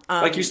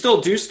 like you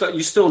still do stuff,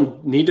 you still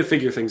need to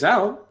figure things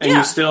out and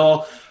you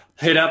still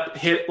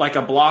hit like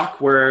a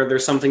block where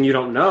there's something you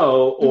don't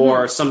know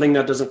or something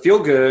that doesn't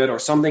feel good or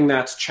something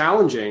that's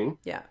challenging.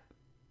 Yeah.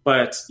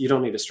 But you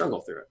don't need to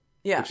struggle through it.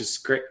 Yeah. Which is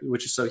great,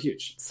 which is so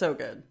huge. So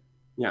good.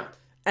 Yeah.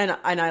 And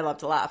I love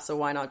to laugh, so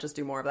why not just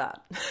do more of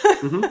that?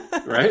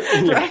 Right?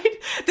 Yeah. Right?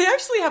 They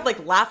actually have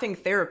like laughing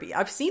therapy.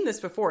 I've seen this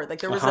before. Like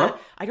there was I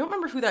don't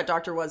remember who that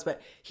doctor was,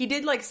 but he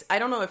did like, I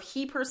don't know if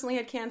he personally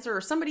had cancer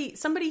or somebody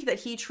that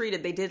he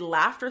treated, they did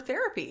laughter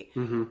therapy.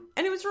 And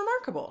it was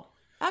remarkable.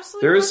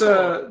 Absolutely. There's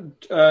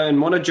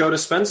in one of Joe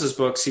Dispenza's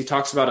books, he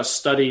talks about a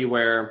study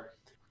where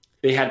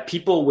they had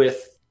people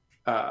with,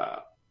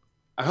 I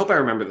hope I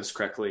remember this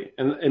correctly,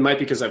 and it might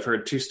be because I've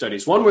heard 2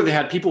 studies. One where they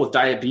had people with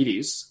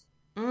diabetes,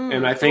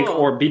 And I think,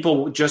 or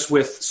people just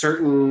with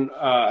certain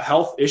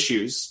health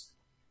issues.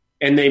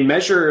 And they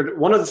measured,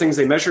 one of the things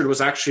they measured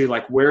was actually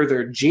like where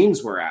their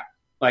genes were at,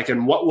 like,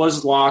 and what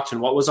was locked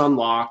and what was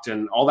unlocked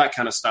and all that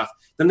kind of stuff.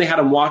 Then they had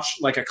them watch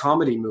like a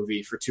comedy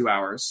movie for 2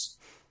 hours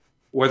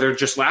where they're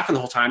just laughing the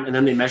whole time. And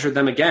then they measured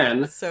them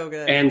again. So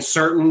good. And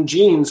certain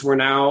genes were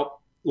now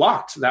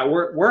locked that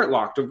weren't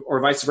locked, or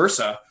vice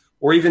versa.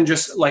 Or even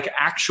just like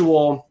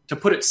actual, to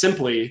put it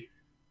simply,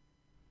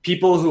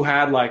 people who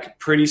had like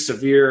pretty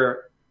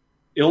severe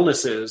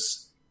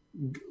illnesses,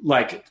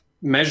 like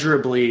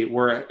measurably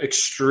were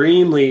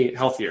extremely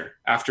healthier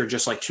after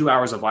just like 2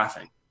 hours of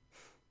laughing.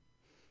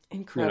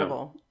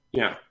 Incredible.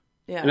 Yeah.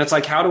 And it's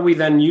like, how do we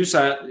then use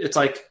that? It's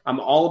like, I'm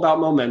all about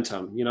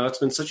momentum. That's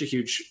been such a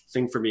huge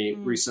thing for me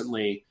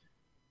recently.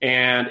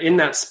 And in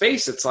that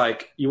space, it's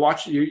like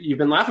you've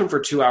been laughing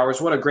for 2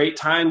 hours. What a great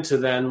time to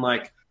then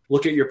like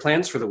look at your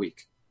plans for the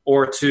week,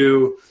 or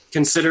to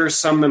consider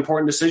some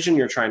important decision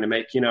you're trying to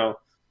make. I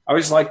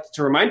always like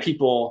to remind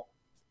people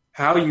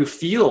how you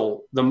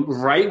feel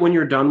right when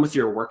you're done with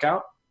your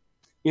workout,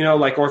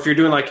 or if you're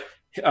doing like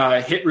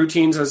HIIT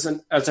routines as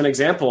an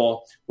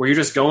example, where you're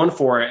just going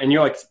for it and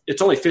you're like,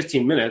 it's only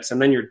 15 minutes and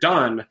then you're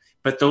done.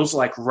 But those,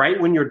 like, right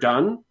when you're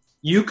done,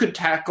 you could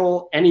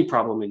tackle any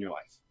problem in your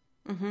life.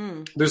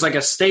 Mm-hmm. There's like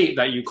a state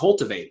that you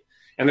cultivate,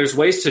 and there's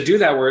ways to do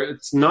that where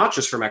it's not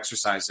just from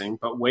exercising,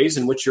 but ways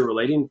in which you're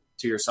relating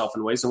to yourself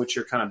and ways in which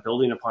you're kind of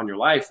building upon your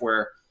life,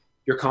 where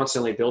you're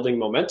constantly building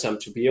momentum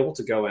to be able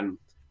to go and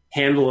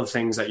handle the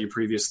things that you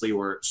previously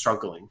were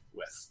struggling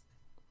with.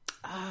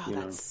 Oh,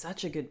 that's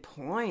such a good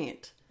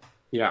point.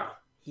 Yeah.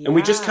 And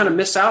we just kind of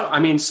miss out. I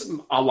mean,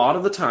 a lot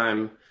of the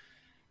time,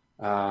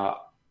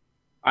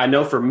 I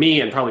know for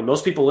me and probably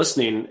most people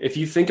listening, if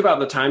you think about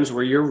the times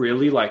where you're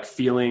really like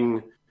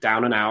feeling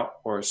down and out,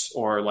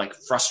 or like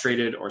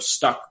frustrated or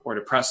stuck or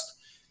depressed,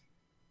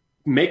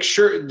 make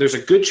sure there's a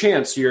good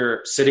chance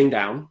you're sitting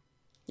down.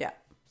 Yeah.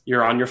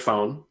 You're on your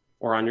phone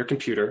or on your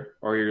computer,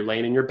 or you're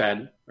laying in your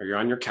bed, or you're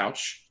on your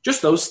couch.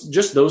 Just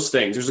those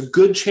things. There's a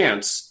good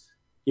chance,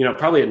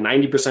 probably a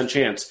 90%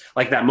 chance,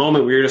 like that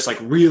moment where you're just like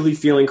really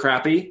feeling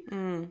crappy,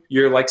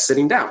 you're like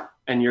sitting down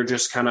and you're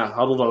just kind of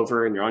huddled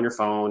over and you're on your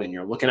phone and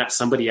you're looking at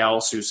somebody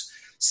else who's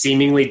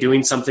seemingly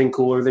doing something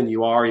cooler than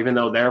you are, even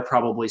though they're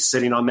probably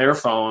sitting on their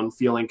phone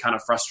feeling kind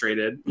of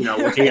frustrated,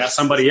 looking at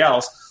somebody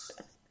else.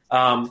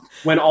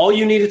 When all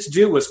you needed to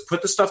do was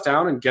put the stuff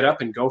down and get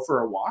up and go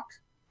for a walk.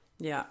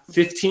 Yeah.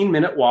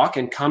 15-minute walk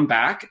and come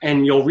back,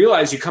 and you'll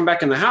realize you come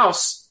back in the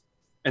house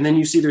and then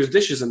you see there's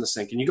dishes in the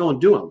sink and you go and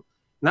do them.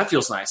 And that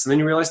feels nice. And then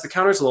you realize the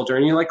counter's a little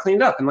dirty and you like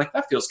cleaned up and like,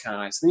 that feels kind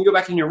of nice. And then you go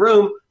back in your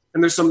room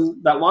and there's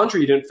that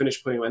laundry you didn't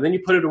finish putting away. And then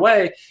you put it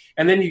away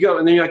and then you go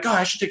and then you're like, oh,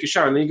 I should take a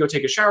shower. And then you go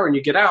take a shower and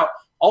you get out.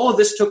 All of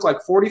this took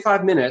like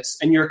 45 minutes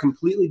and you're a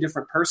completely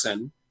different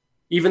person,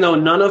 even though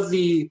none of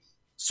the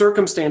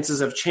circumstances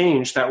have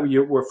changed that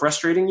were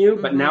frustrating you,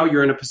 but now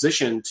you're in a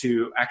position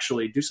to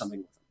actually do something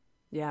with them.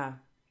 Yeah.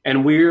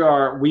 And we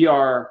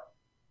are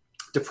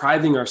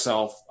depriving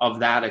ourselves of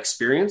that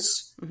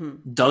experience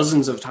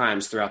dozens of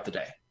times throughout the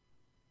day.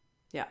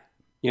 Yeah.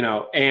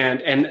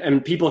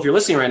 And people, if you're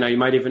listening right now, you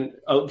might even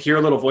hear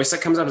a little voice that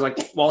comes up. It's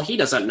like, well, he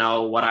doesn't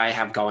know what I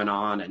have going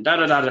on and da,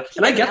 da, da, da.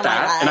 And I get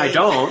that. And I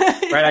don't,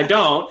 right. I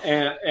don't.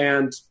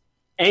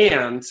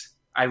 And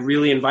I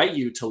really invite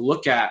you to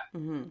look at,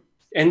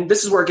 and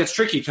this is where it gets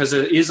tricky because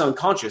it is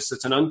unconscious.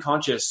 It's an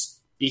unconscious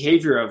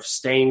behavior of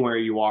staying where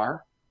you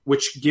are,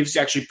 which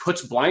actually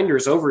puts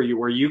blinders over you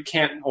where you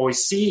can't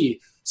always see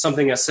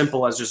something as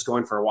simple as just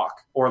going for a walk,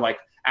 or like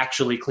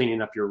actually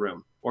cleaning up your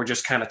room, or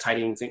just kind of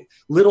tidying things.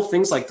 Little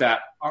things like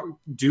that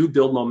do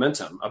build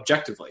momentum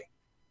objectively.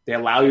 They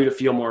allow you to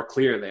feel more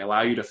clear. They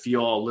allow you to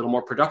feel a little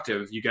more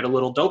productive. You get a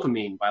little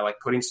dopamine by like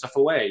putting stuff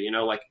away,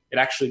 like it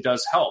actually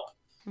does help.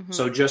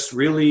 So just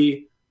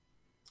really,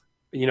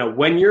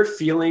 when you're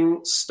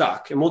feeling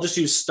stuck, and we'll just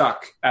use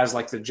stuck as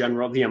like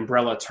the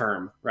umbrella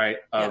term, right?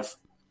 Of,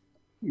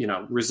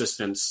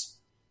 resistance.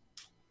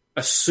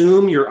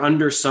 Assume you're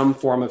under some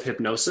form of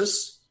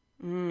hypnosis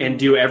and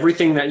do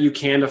everything that you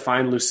can to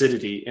find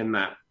lucidity in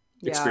that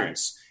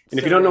experience. And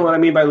if you don't know what I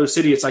mean by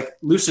lucidity, it's like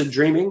lucid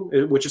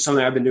dreaming, which is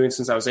something I've been doing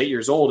since I was 8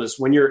 years old, is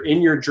when you're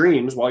in your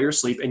dreams while you're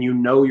asleep and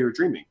you're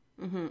dreaming.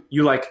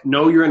 You like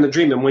know you're in the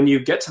dream. And when you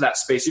get to that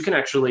space, you can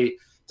actually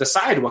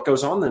decide what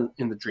goes on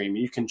in the dream.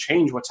 You can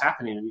change what's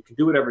happening and you can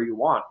do whatever you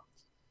want.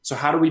 So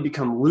how do we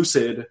become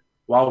lucid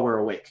while we're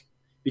awake?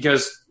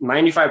 Because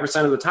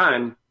 95% of the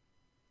time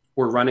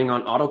we're running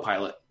on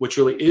autopilot, which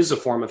really is a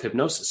form of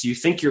hypnosis. You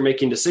think you're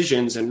making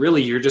decisions and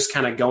really you're just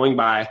kind of going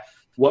by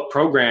what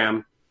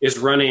program is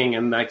running.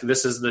 And like,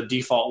 this is the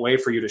default way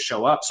for you to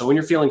show up. So when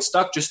you're feeling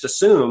stuck, just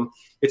assume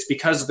it's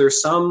because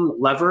there's some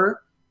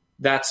lever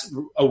that's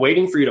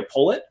awaiting for you to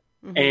pull it.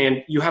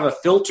 And you have a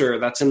filter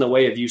that's in the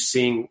way of you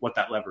seeing what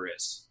that lever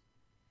is.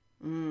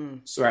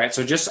 So, right.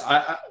 So just,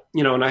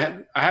 and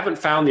I haven't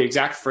found the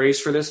exact phrase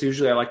for this.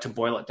 Usually I like to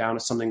boil it down to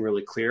something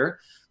really clear,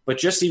 but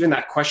just even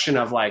that question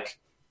of like,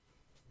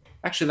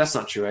 actually, that's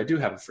not true. I do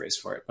have a phrase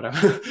for it, but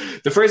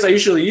the phrase I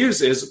usually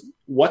use is,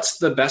 what's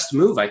the best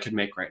move I could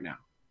make right now?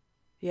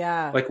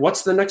 Yeah. Like,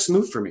 what's the next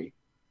move for me?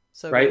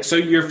 So right. good. So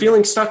you're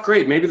feeling stuck.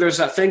 Great. Maybe there's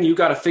that thing you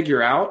got to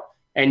figure out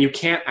and you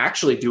can't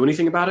actually do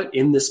anything about it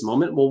in this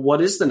moment. Well, what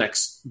is the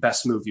next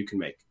best move you can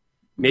make?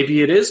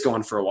 Maybe it is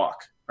going for a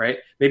walk, right?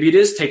 Maybe it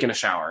is taking a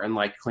shower and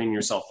like cleaning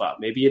yourself up.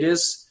 Maybe it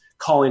is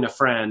calling a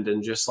friend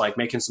and just like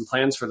making some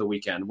plans for the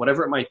weekend,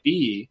 whatever it might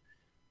be,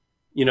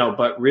 you know,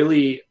 but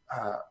really,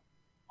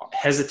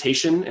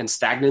 hesitation and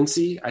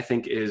stagnancy, I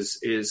think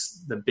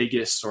is the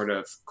biggest sort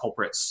of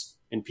culprits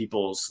in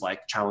people's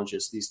like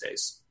challenges these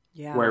days.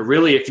 Yeah. Where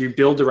really, if you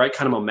build the right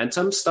kind of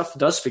momentum, stuff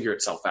does figure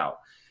itself out.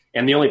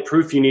 And the only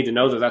proof you need to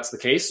know that that's the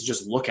case is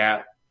just look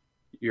at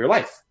your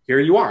life. Here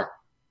you are.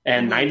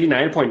 And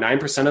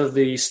 99.9% of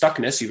the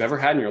stuckness you've ever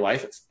had in your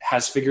life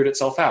has figured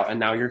itself out. And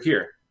now you're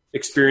here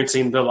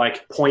experiencing the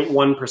like 0.1%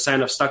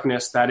 of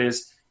stuckness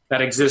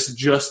that exists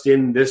just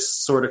in this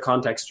sort of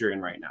context you're in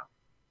right now.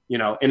 You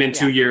know, and in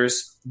 2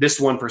 years, this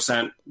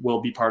 1% will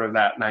be part of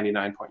that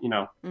 99 point, you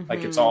know,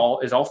 like it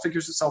all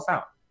figures itself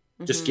out.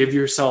 Just give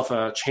yourself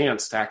a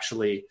chance to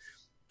actually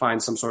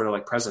find some sort of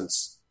like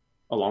presence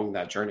along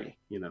that journey,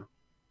 you know.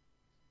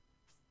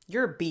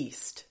 You're a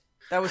beast.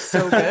 That was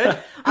so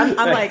good. I'm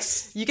like,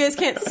 you guys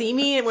can't see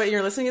me when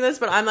you're listening to this,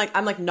 but I'm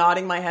like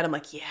nodding my head. I'm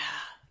like, yeah,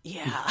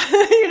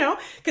 you know,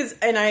 because,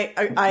 and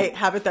I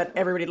have it that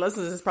everybody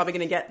listens is probably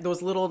going to get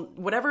those little,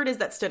 whatever it is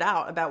that stood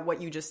out about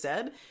what you just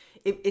said.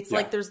 It's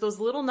like there's those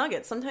little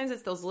nuggets. Sometimes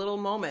it's those little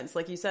moments,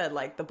 like you said,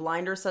 like the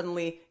blinder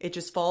suddenly, it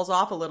just falls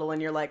off a little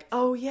and you're like,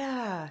 oh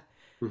yeah,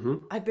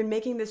 I've been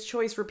making this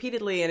choice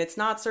repeatedly and it's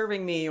not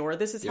serving me, or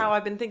this is how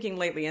I've been thinking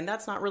lately and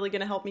that's not really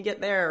going to help me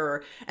get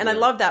there. And I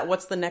love that.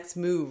 What's the next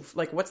move?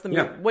 Like, what's the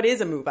move? What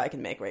is a move I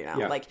can make right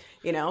now? Like,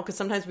 you know, because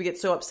sometimes we get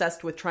so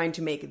obsessed with trying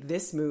to make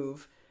this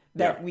move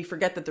that we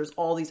forget that there's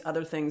all these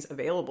other things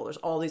available. There's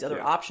all these other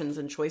options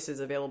and choices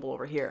available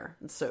over here.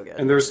 It's so good.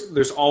 And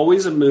there's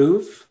always a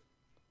move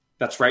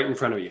that's right in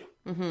front of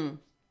you.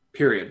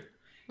 Period.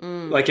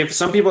 Like if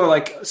some people are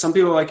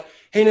like,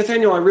 hey,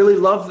 Nathaniel, I really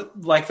love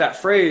like that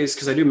phrase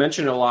because I do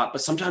mention it a lot,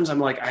 but sometimes I'm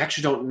like, I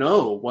actually don't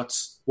know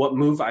what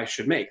move I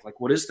should make. Like,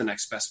 what is the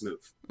next best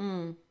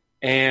move?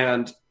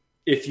 And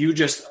if you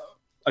just,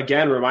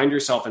 again, remind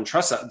yourself and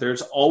trust that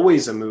there's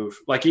always a move.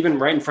 Like even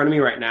right in front of me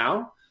right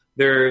now,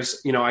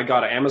 there's, you know, I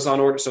got an Amazon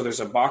order. So there's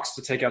a box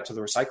to take out to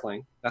the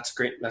recycling. That's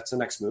great. That's the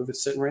next move.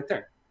 It's sitting right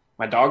there.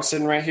 My dog's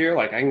sitting right here.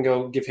 Like I can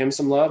go give him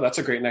some love. That's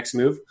a great next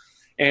move.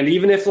 And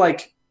even if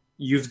like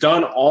you've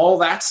done all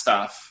that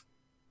stuff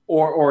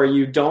or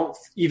you don't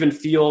even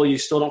you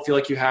still don't feel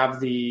like you have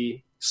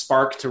the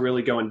spark to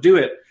really go and do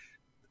it,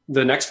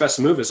 the next best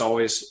move is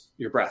always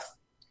your breath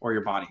or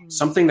your body.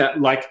 Something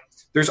that like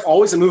there's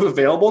always a move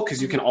available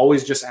because you can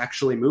always just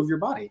actually move your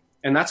body.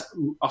 And that's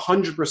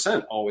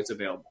 100% always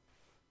available.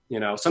 You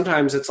know,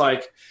 sometimes it's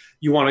like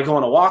you want to go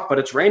on a walk, but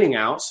it's raining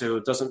out. So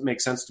it doesn't make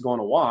sense to go on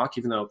a walk,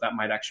 even though that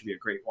might actually be a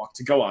great walk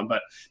to go on.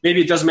 But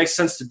maybe it doesn't make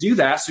sense to do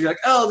that. So you're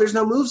like, oh, there's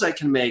no moves I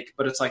can make.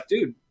 But it's like,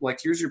 dude, like,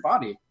 here's your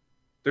body.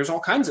 There's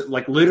all kinds of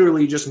like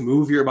literally just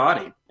move your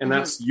body. And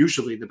that's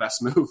usually the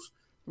best move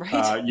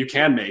you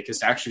can make is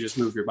to actually just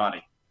move your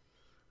body.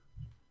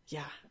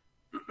 Yeah.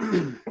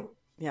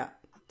 Yeah.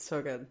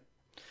 So good.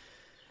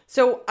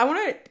 So I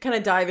want to kind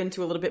of dive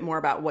into a little bit more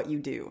about what you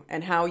do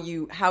and how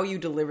you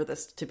deliver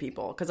this to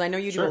people. Because I know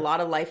you do a lot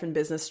of life and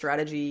business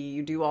strategy.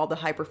 You do all the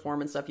high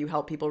performance stuff. You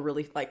help people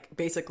really like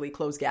basically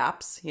close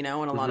gaps, you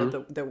know, in a lot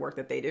of the work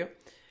that they do.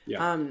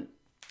 Yeah.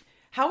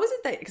 How is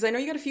it that, because I know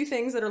you got a few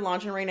things that are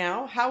launching right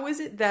now. How is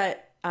it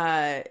that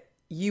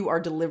you are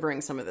delivering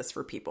some of this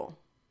for people?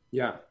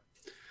 Yeah.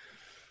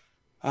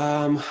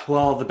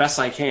 Well, the best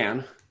I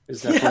can.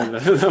 Is definitely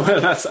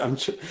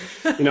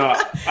you know,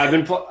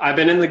 I've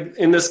been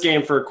in this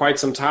game for quite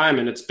some time,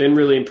 and it's been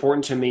really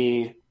important to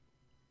me.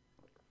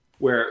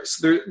 Where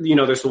there, you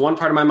know, there's the one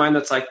part of my mind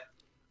that's like,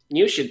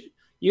 you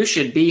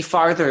should be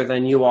farther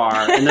than you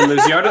are, and then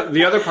there's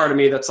the other part of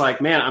me that's like,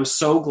 man, I'm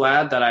so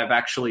glad that I've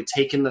actually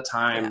taken the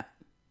time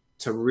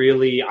to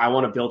really. I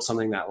want to build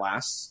something that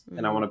lasts,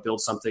 and I want to build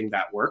something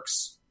that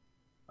works.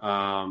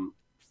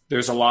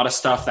 There's a lot of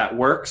stuff that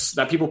works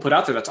that people put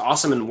out there that's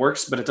awesome and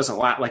works, but it doesn't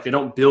like they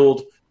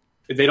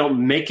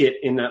don't make it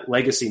in that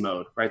legacy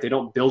mode, right? They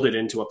don't build it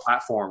into a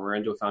platform or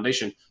into a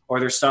foundation, or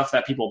there's stuff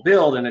that people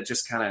build and it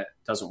just kind of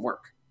doesn't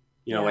work.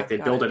 You know, like they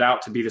build it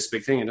out to be this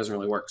big thing and it doesn't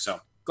really work. So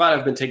glad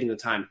I've been taking the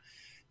time.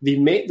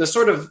 The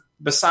sort of,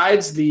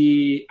 besides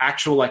the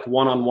actual like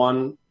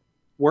one-on-one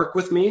work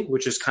with me,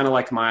 which is kind of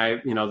like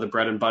my, you know, the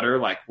bread and butter,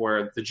 like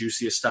where the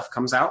juiciest stuff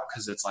comes out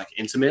because it's like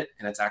intimate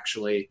and it's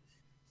actually,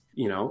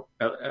 you know,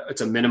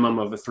 it's a minimum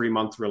of a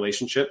 3-month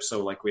relationship.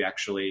 So like we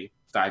actually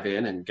dive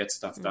in and get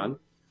stuff done.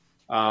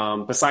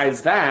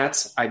 Besides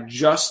that, I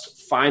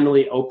just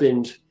finally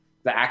opened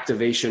the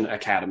Activation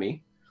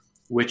Academy,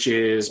 which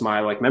is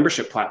my like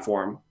membership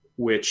platform,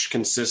 which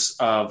consists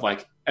of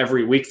like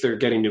every week they're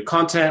getting new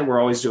content. We're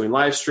always doing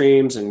live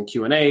streams and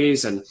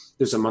Q&As, and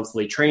there's a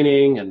monthly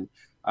training, and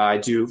I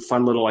do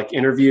fun little like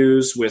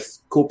interviews with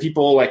cool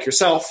people like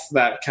yourself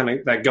that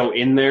that go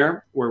in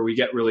there where we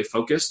get really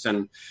focused.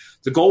 And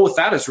the goal with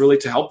that is really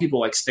to help people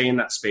like stay in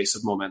that space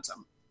of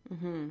momentum,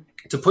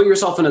 to put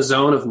yourself in a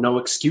zone of no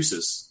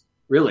excuses,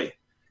 really.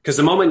 Because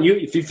the moment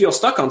if you feel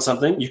stuck on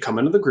something, you come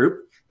into the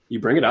group, you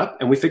bring it up,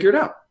 and we figure it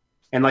out.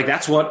 And like,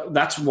 that's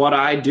what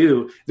I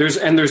do.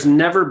 There's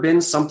never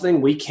been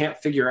something we can't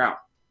figure out,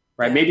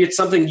 right? Yeah. Maybe it's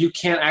something you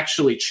can't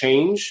actually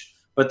change,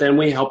 but then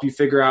we help you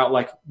figure out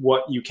like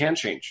what you can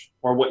change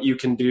or what you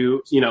can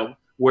do,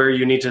 where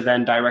you need to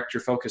then direct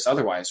your focus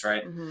otherwise,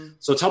 right?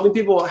 So it's helping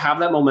people have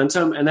that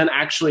momentum, and then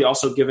actually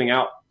also giving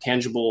out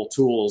tangible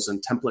tools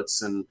and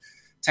templates and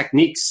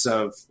techniques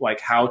of like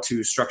how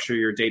to structure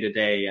your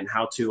day-to-day and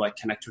how to like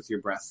connect with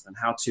your breath and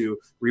how to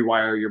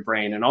rewire your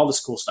brain and all this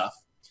cool stuff.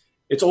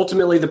 It's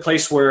ultimately the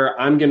place where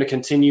I'm going to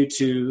continue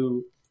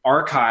to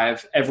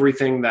archive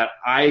everything that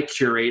I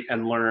curate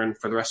and learn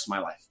for the rest of my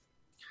life.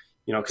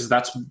 Because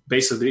that's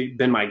basically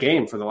been my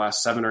game for the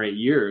last 7 or 8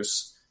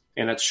 years.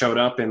 And it showed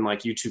up in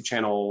like YouTube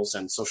channels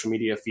and social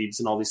media feeds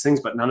and all these things,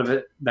 but none of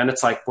it, then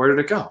it's like, where did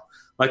it go?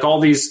 Like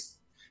all these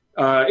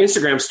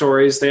Instagram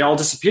stories, they all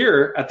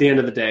disappear at the end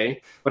of the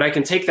day, but I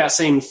can take that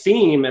same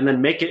theme and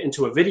then make it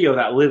into a video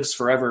that lives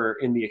forever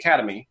in the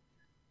Academy.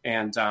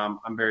 And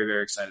I'm very,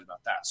 very excited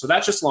about that. So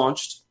that just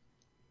launched,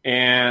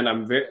 and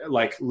I'm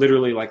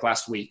literally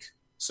last week.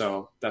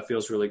 So that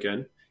feels really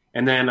good.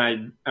 And then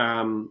I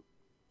am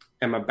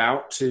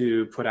about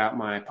to put out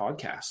my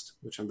podcast,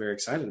 which I'm very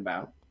excited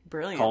about.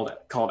 Brilliant.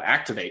 Called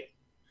Activate.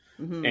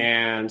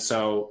 And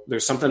so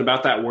there's something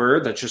about that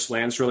word that just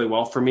lands really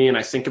well for me. And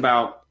I think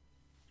about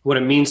what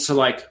it means to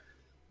like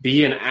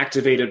be an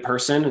activated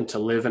person and to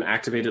live an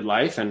activated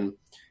life. And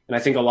I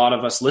think a lot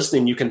of us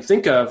listening, you can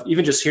think of,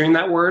 even just hearing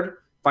that word,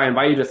 if I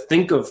invite you to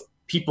think of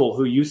people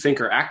who you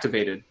think are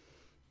activated,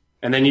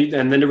 and then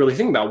to really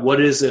think about what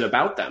is it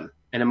about them.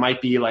 And it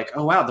might be like,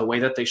 oh, wow, the way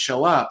that they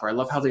show up, or I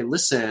love how they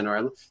listen,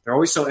 or they're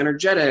always so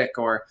energetic,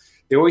 or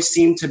they always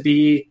seem to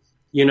be,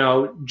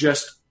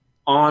 just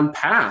on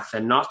path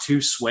and not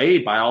too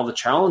swayed by all the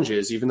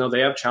challenges, even though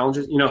they have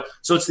challenges,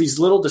 So it's these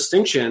little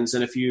distinctions.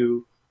 And if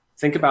you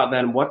think about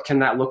then, what can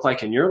that look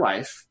like in your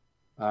life?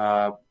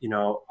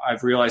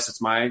 I've realized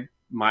it's my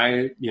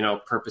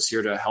purpose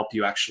here to help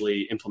you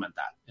actually implement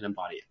that and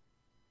embody it.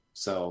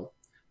 So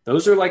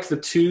those are like the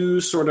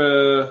two sort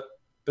of,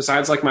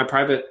 besides like my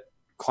private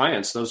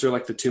clients, those are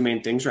like the two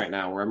main things right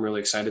now where I'm really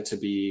excited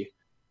to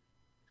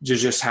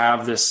just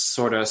have this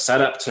sort of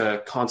setup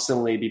to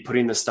constantly be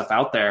putting this stuff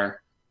out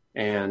there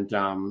and,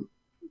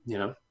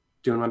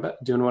 doing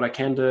what I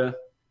can to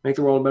make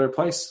the world a better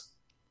place.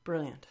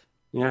 Brilliant.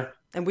 Yeah.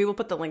 And we will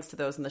put the links to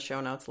those in the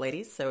show notes,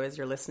 ladies. So as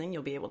you're listening,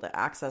 you'll be able to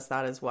access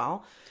that as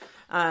well.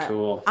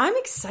 Cool. I'm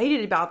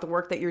excited about the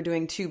work that you're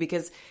doing too,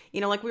 because,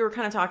 like we were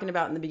kind of talking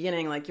about in the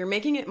beginning, like you're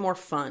making it more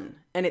fun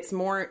and it's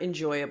more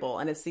enjoyable.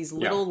 And it's these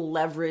little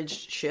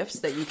leveraged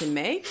shifts that you can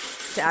make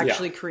to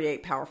actually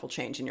create powerful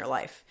change in your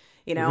life.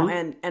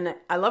 And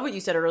I love what you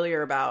said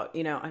earlier about,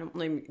 I don't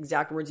know the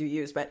exact words you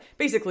used, but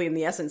basically in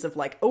the essence of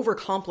like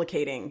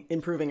overcomplicating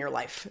improving your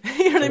life.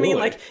 You know what I mean?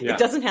 Like it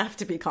doesn't have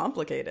to be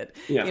complicated,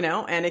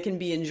 and it can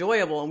be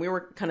enjoyable. And we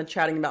were kind of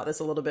chatting about this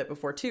a little bit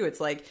before too.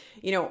 It's like,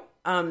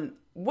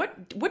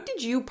 what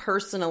did you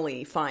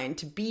personally find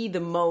to be the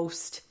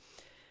most,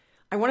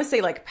 I want to say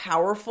like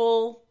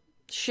powerful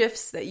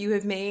shifts that you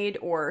have made,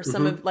 or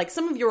some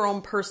of your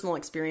own personal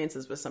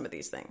experiences with some of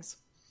these things?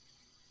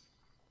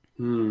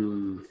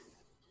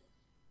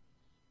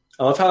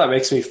 I love how that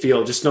makes me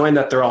feel. Just knowing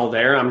that they're all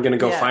there, I'm going to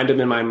go find them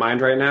in my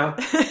mind right now.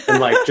 And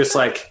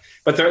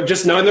but they're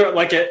just knowing they're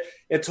like it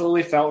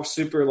totally felt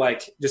super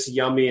like just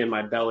yummy in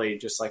my belly.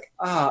 Just like,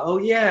 oh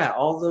yeah,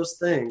 all those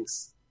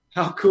things.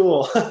 How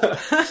cool.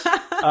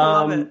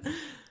 Love it.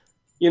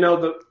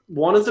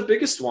 One of the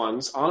biggest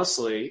ones,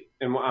 honestly,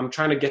 and I'm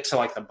trying to get to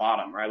like the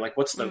bottom, right? Like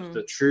what's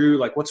the true,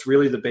 like what's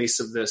really the base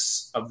of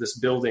this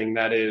building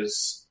that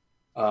is,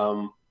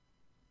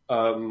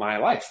 my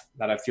life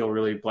that I feel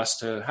really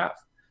blessed to have.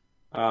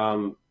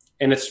 And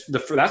it's the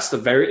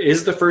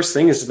first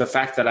thing is the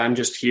fact that I'm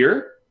just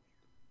here.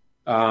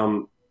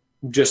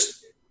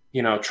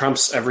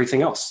 Trumps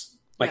everything else.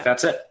 Like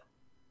that's it.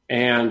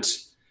 And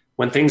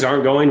when things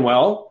aren't going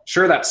well,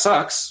 sure, that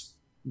sucks,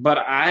 but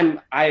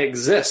I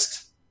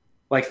exist.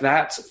 Like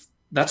that's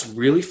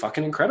really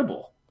fucking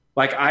incredible.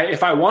 Like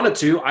if I wanted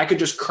to, I could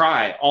just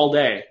cry all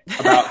day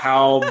about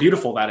how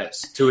beautiful that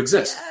is to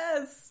exist.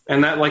 Yes.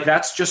 And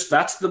that's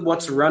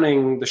what's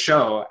running the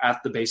show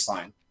at the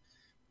baseline.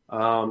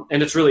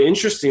 And it's really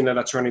interesting that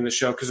that's running the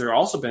show, because there have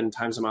also been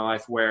times in my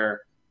life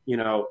where,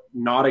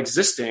 not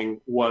existing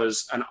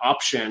was an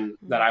option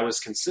that I was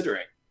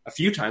considering a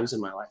few times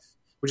in my life,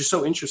 which is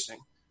so interesting.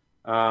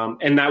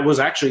 And that was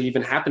actually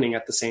even happening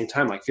at the same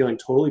time, like feeling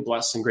totally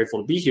blessed and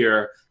grateful to be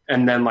here.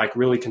 And then like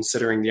really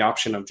considering the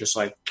option of just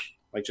like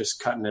just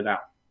cutting it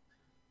out.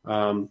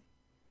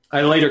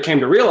 I later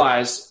came to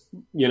realize,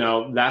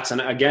 that's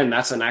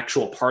an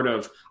actual part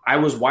of, I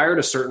was wired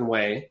a certain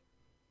way.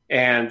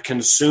 and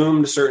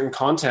consumed certain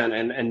content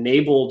and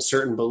enabled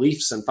certain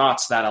beliefs and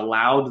thoughts that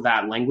allowed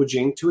that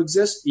languaging to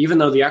exist, even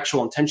though the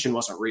actual intention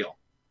wasn't real.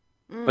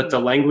 But the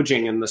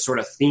languaging and the sort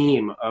of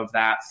theme of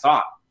that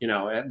thought,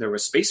 there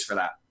was space for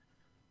that.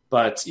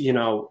 But,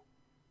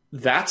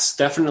 that's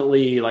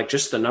definitely like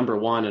just the number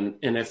one.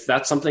 And if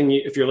that's something,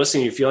 if you're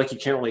listening, you feel like you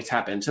can't really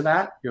tap into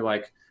that, you're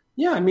like,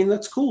 yeah, I mean,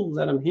 that's cool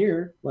that I'm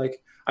here.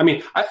 Like, I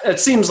mean, it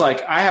seems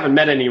like I haven't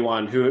met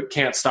anyone who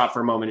can't stop for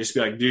a moment and just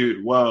be like,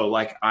 dude, whoa,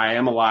 like I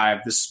am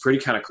alive. This is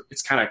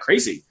it's kind of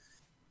crazy.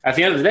 At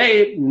the end of the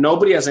day,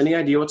 nobody has any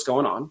idea what's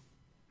going on.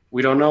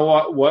 We don't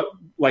know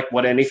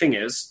what anything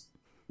is.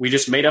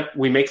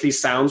 We make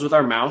these sounds with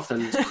our mouth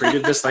and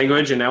created this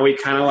language, and now we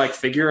kind of like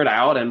figure it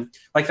out. And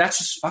like, that's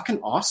just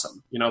fucking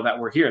awesome, that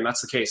we're here and that's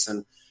the case.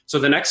 And so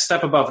the next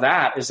step above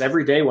that is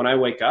every day when I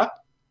wake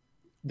up,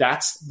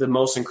 that's the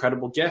most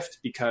incredible gift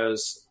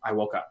because I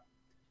woke up.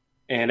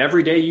 And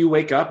every day you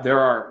wake up, there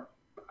are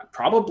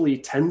probably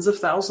tens of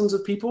thousands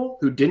of people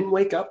who didn't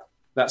wake up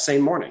that same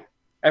morning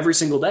every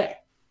single day.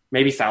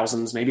 Maybe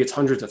thousands, maybe it's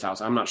hundreds of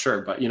thousands. I'm not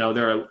sure. But,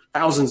 there are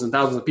thousands and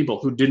thousands of people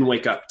who didn't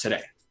wake up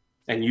today,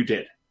 and you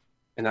did.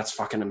 And that's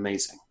fucking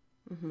amazing,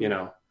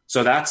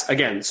 So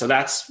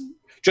that's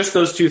just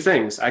those two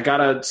things. I got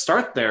to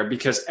start there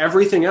because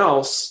everything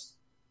else,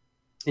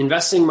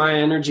 investing my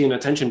energy and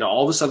attention to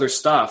all this other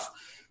stuff,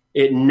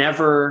 it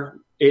never,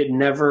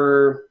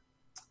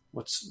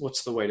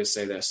 what's the way to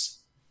say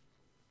this?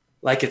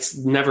 Like it's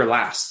never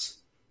lasts.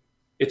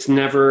 It's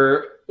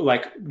never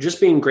like just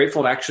being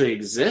grateful to actually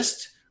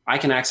exist. I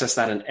can access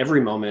that in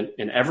every moment,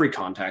 in every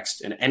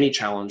context, in any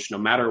challenge, no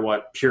matter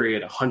what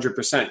period,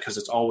 100%, because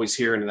it's always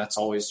here and that's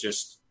always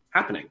just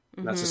happening.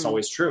 Mm-hmm. That's just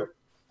always true.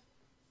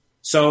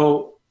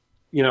 So,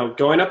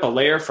 going up a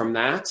layer from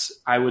that,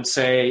 I would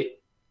say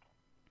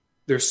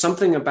there's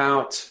something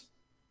about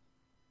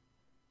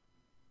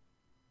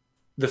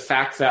the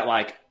fact that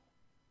like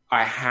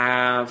I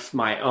have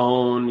my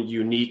own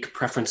unique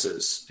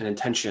preferences and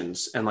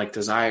intentions and like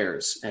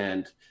desires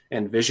and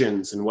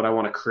visions and what I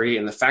want to create.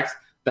 And the fact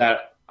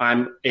that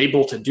I'm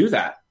able to do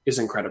that is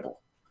incredible,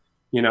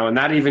 and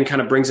that even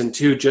kind of brings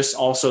into just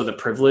also the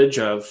privilege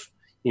of,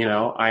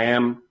 I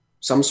am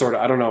some sort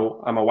of, I don't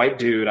know, I'm a white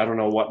dude. I don't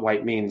know what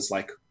white means.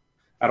 Like,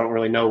 I don't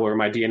really know where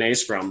my DNA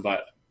is from,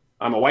 but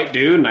I'm a white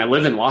dude and I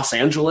live in Los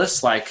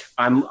Angeles. Like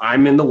I'm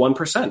in the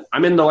 1%.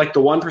 I'm in the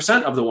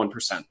 1% of the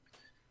 1%.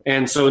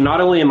 And so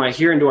not only am I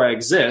here and do I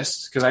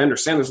exist, because I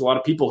understand there's a lot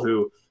of people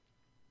who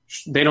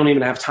they don't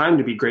even have time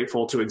to be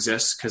grateful to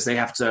exist because they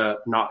have to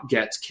not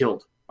get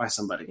killed by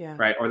somebody,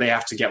 right? Or they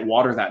have to get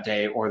water that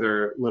day or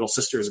their little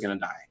sister is going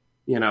to die,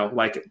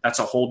 like that's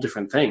a whole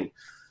different thing.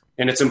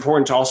 And it's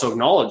important to also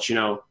acknowledge,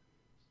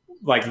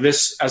 like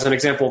this, as an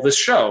example, this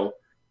show,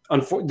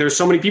 there's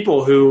so many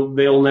people who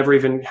they'll never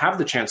even have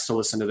the chance to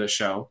listen to this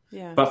show.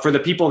 Yeah. But for the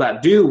people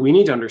that do, we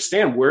need to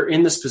understand we're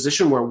in this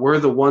position where we're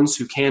the ones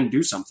who can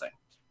do something.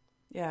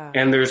 Yeah.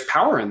 And there's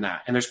power in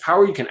that. And there's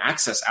power you can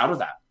access out of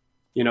that.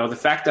 The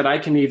fact that I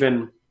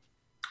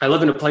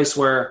live in a place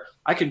where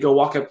I could go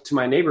walk up to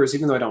my neighbors,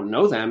 even though I don't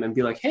know them, and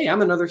be like, hey,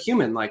 I'm another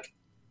human. Like,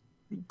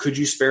 could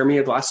you spare me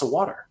a glass of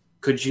water?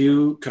 Could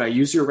I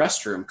use your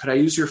restroom? Could I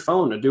use your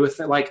phone to do a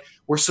thing? Like,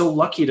 we're so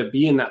lucky to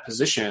be in that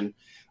position.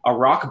 A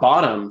rock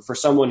bottom for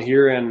someone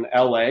here in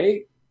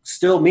LA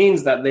still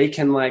means that they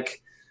can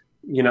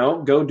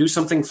go do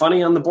something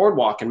funny on the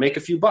boardwalk and make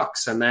a few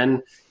bucks and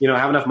then,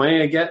 have enough money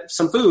to get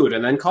some food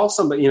and then call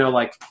somebody,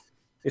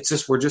 it's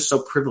just, we're just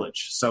so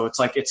privileged. So it's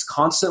like, it's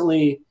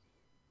constantly,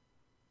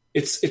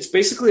 it's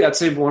basically, I'd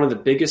say one of the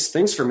biggest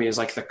things for me is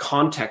like the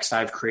context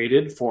I've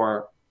created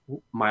for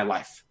my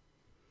life.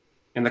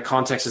 And the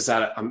context is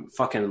that I'm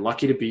fucking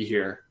lucky to be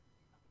here.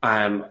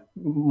 I'm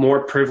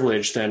more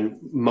privileged than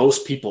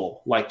most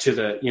people,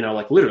 literally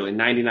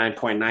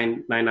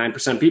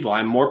 99.999% of people.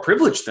 I'm more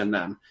privileged than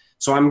them.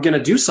 So I'm going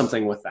to do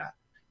something with that.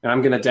 And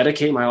I'm going to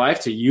dedicate my life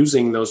to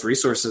using those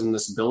resources and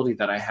this ability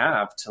that I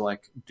have to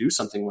do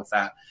something with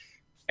that.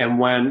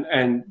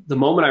 And the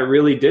moment I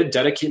really did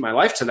dedicate my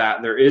life to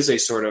that, there is a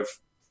sort of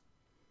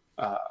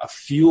a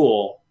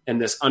fuel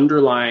and this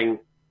underlying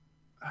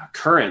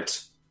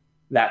current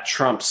that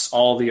trumps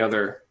all the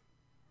other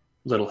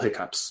little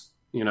hiccups,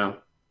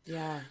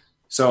 Yeah.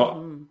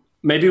 So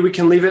maybe we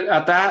can leave it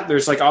at that.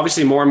 There's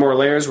obviously more and more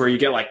layers where you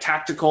get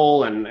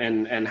tactical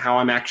and how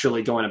I'm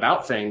actually going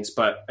about things.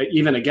 But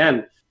even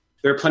again,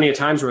 there are plenty of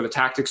times where the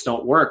tactics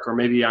don't work, or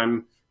maybe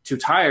I'm too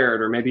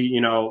tired, or maybe,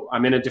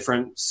 I'm in a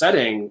different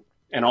setting.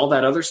 And all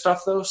that other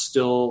stuff, though,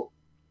 still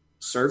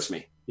serves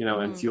me,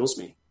 and fuels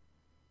me.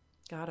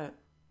 Got it.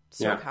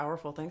 So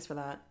powerful. Thanks for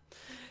that.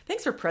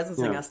 Thanks for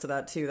presencing us to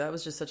that, too. That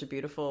was just such a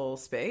beautiful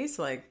space.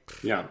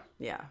 Yeah.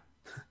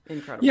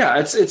 Incredible. Yeah,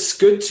 it's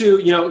good to,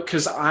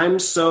 because I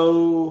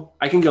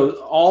can go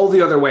all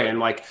the other way. And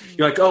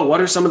you're like, oh, what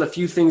are some of the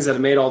few things that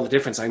have made all the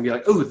difference? I can be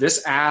like, oh,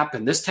 this app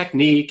and this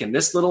technique and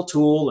this little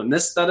tool and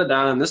this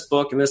da-da-da and this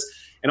book and this,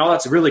 and all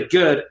that's really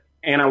good.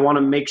 And I want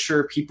to make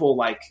sure people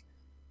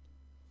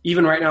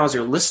even right now as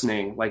you're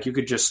listening, like you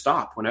could just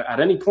stop when at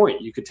any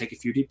point you could take a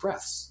few deep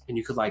breaths and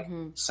you could like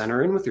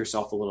center in with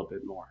yourself a little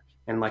bit more.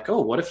 And like,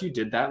 oh, what if you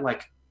did that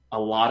like a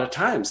lot of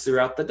times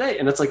throughout the day?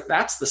 And it's like,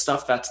 that's the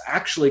stuff that's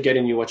actually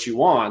getting you what you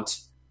want.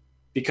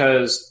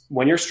 Because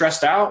when you're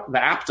stressed out,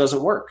 the app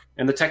doesn't work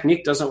and the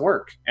technique doesn't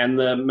work and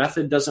the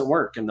method doesn't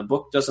work and the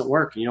book doesn't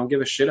work. And you don't give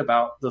a shit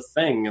about the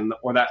thing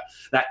or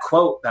that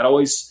quote that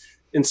always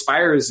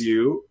inspires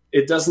you.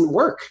 It doesn't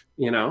work,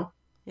 you know?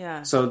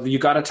 Yeah. So you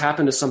got to tap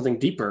into something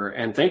deeper.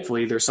 And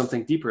thankfully there's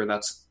something deeper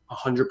that's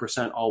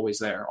 100% always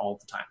there all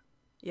the time.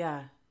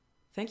 Yeah.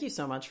 Thank you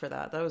so much for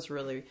that. That was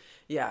really,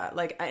 yeah.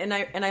 Like, and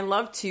I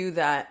love too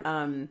that,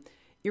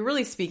 you're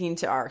really speaking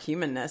to our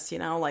humanness, you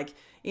know, like,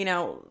 you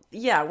know,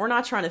 yeah, we're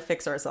not trying to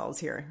fix ourselves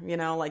here, you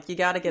know, like you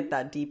got to get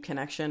that deep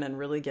connection and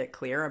really get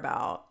clear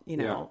about, you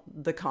know,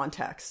 the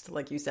context,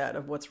 like you said,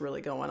 of what's really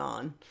going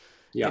on.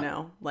 Yeah. You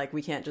know, like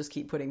we can't just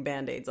keep putting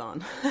Band-Aids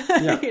on,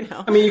 you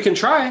know? I mean, you can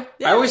try.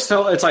 Yeah. I always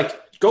tell, it's like,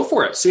 go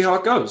for it. See how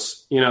it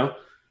goes, you know?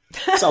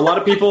 So a lot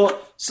of people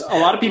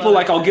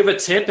like, I'll give a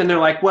tip and they're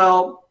like,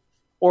 well,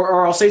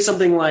 or I'll say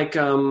something like,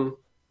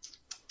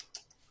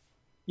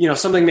 you know,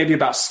 something maybe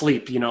about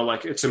sleep, you know,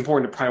 like it's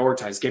important to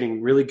prioritize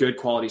getting really good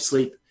quality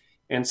sleep.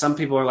 And some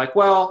people are like,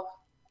 well,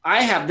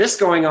 I have this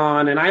going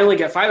on and I only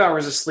get 5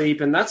 hours of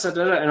sleep and that's, and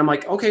I'm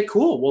like, okay,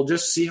 cool. We'll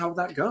just see how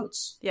that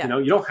goes. Yeah. You know,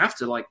 you don't have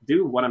to like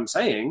do what I'm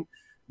saying,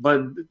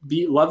 but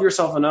love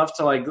yourself enough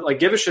to like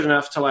give a shit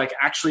enough to like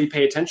actually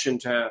pay attention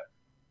to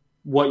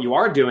what you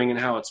are doing and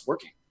how it's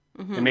working.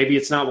 Mm-hmm. And maybe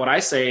it's not what I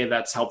say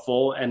that's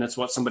helpful and it's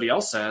what somebody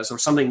else says or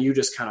something you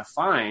just kind of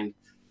find.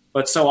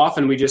 But so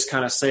often we just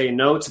kind of say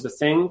no to the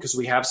thing because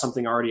we have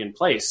something already in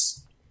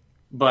place.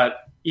 But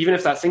even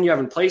if that thing you have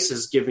in place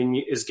is getting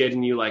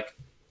you like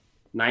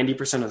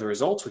 90% of the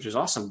results, which is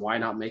awesome, why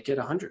not make it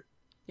 100?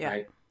 Yeah.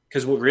 Right?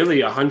 Because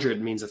really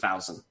 100 means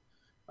 1,000.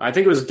 I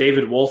think it was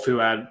David Wolf who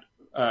had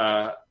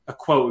a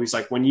quote. He's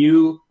like, when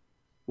you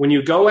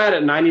go at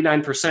it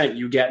 99%,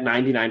 you get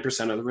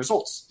 99% of the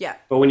results. Yeah.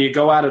 But when you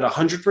go at it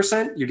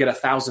 100%, you get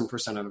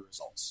 1,000% of the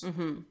results.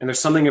 Mm-hmm. And there's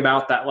something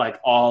about that like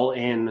all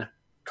in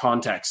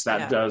context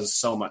that does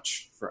so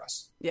much for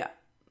us. Yeah.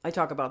 I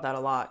talk about that a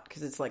lot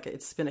because it's like,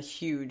 it's been a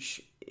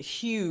huge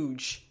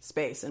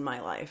space in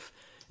my life,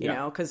 you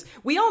know, because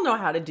we all know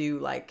how to do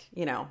like,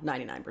 you know,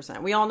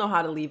 99%. We all know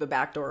how to leave a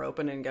back door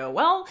open and go,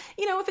 well,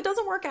 you know, if it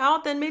doesn't work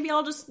out, then maybe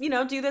I'll just, you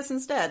know, do this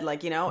instead.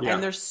 Like, you know,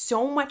 and there's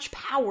so much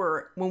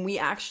power when we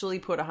actually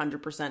put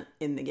 100%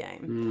 in the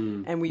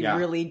game and we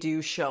really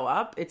do show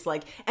up. It's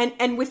like,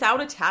 and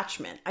without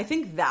attachment, I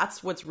think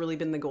that's what's really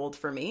been the gold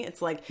for me.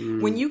 It's like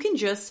when you can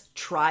just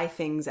try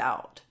things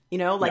out, you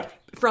know, like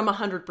from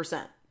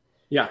 100%.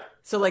 Yeah.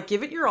 So like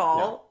give it your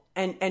all.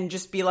 And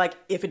just be like,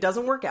 if it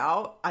doesn't work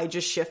out, I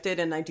just shift it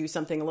and I do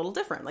something a little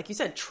different. Like you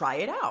said, try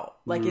it out.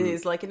 Like it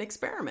is like an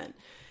experiment.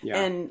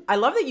 Yeah. And I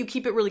love that you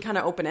keep it really kind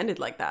of open-ended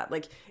like that.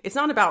 Like it's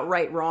not about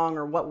right, wrong,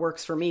 or what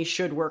works for me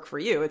should work for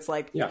you. It's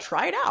like,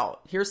 try it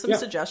out. Here's some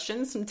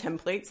suggestions, some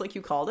templates, like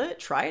you called it.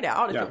 Try it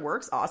out. If it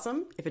works,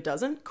 awesome. If it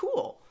doesn't,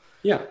 cool.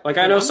 Yeah. Like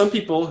I know some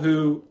people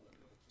who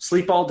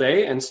sleep all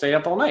day and stay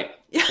up all night.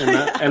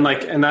 And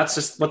that's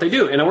just what they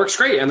do. And it works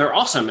great. And they're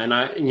awesome. And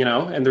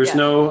and there's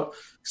no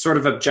sort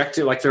of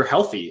objective, like they're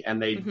healthy and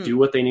they do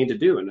what they need to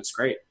do. And it's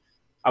great.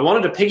 I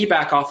wanted to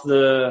piggyback off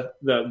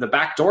the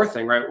back door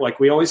thing, right? Like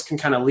we always can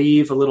kind of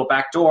leave a little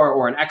back door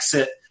or an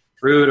exit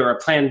route or a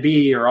plan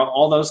B or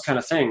all those kind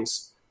of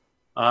things.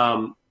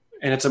 And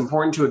it's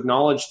important to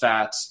acknowledge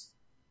that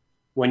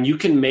when you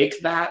can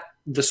make that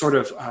the sort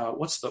of,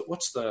 what's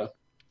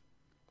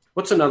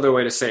another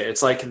way to say it?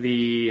 It's like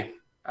the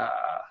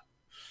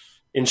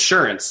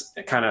insurance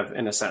kind of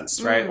in a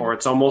sense, right? Or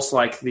it's almost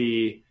like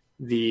the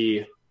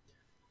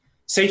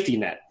safety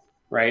net,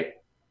 right?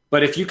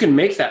 But if you can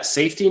make that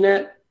safety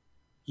net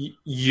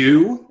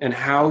you and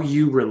how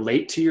you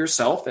relate to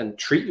yourself and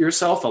treat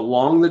yourself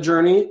along the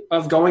journey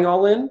of going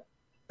all in,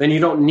 then you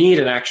don't need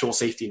an actual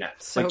safety net.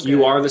 So like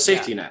you are the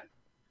safety net,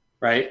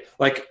 right?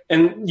 Like,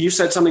 and you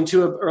said something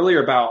too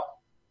earlier about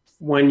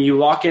when you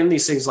lock in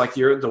these things, like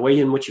the way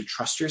in which you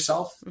trust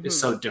yourself is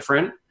so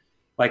different.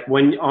 Like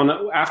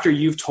after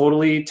you've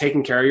totally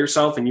taken care of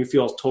yourself and you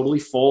feel totally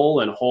full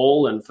and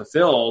whole and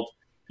fulfilled,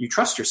 you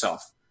trust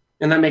yourself.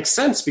 And that makes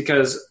sense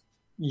because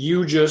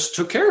you just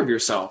took care of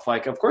yourself.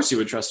 Like, of course you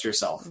would trust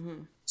yourself.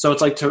 So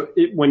it's like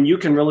when you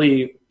can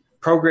really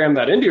program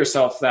that into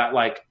yourself that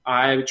like,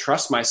 I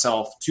trust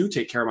myself to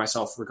take care of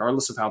myself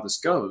regardless of how this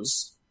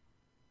goes,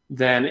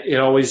 then it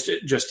always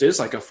just is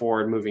like a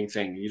forward moving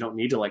thing. You don't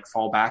need to like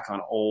fall back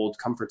on old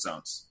comfort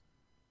zones.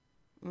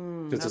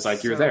 Because it's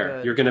like, you're there,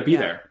 good. You're going to be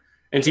there.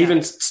 And to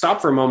even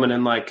stop for a moment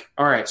and like,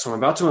 all right, so I'm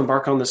about to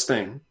embark on this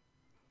thing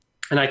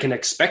and I can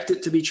expect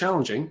it to be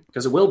challenging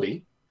because it will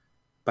be.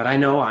 But I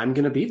know I'm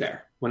going to be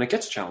there when it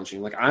gets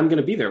challenging. Like I'm going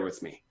to be there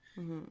with me.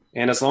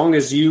 And as long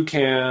as you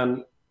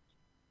can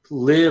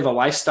live a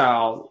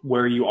lifestyle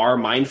where you are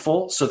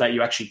mindful so that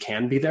you actually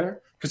can be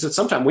there. Because it's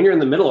sometimes when you're in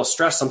the middle of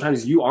stress,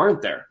 sometimes you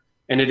aren't there.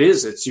 And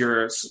it's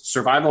your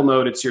survival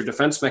mode. It's your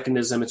defense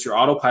mechanism. It's your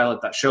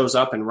autopilot that shows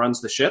up and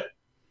runs the ship.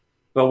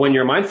 But when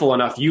you're mindful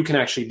enough, you can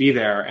actually be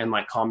there and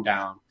like calm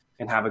down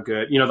and have a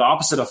good, the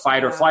opposite of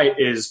fight or flight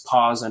is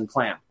pause and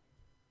plan.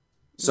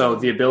 So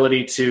the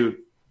ability to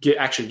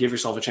actually give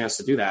yourself a chance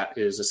to do that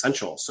is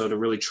essential. So to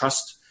really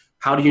trust,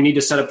 how do you need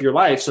to set up your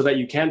life so that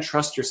you can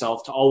trust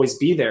yourself to always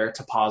be there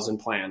to pause and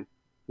plan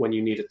when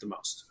you need it the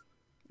most?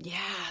 Yeah,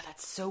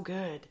 that's so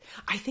good.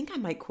 I think I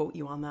might quote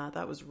you on that.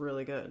 That was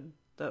really good.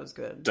 That was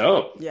good.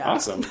 Dope. Yeah.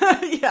 Awesome.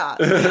 Yeah.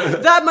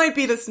 That might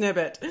be the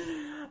snippet.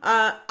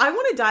 I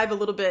want to dive a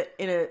little bit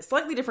in a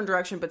slightly different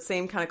direction, but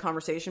same kind of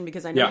conversation,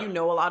 because I know you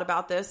know a lot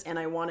about this, and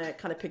I want to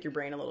kind of pick your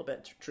brain a little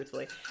bit,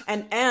 truthfully.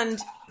 And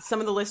some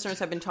of the listeners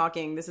have been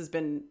talking, this has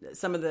been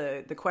some of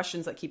the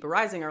questions that keep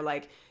arising are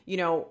like,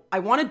 I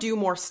want to do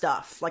more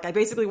stuff. Like, I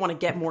basically want to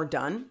get more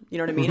done, you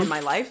know what I mean, in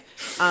my life.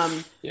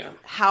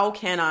 How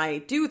can I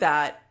do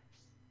that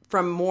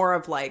from more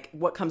of like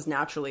what comes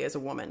naturally as a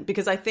woman?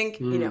 Because I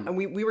think, and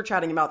we were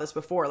chatting about this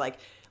before, like,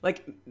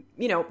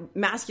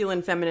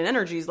 masculine, feminine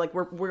energies, like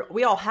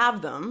we all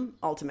have them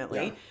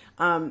ultimately.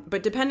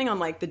 But depending on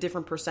like the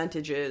different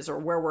percentages or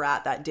where we're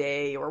at that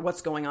day or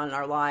what's going on in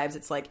our lives,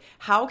 it's like,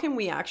 how can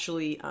we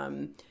actually,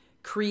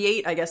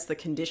 create, I guess, the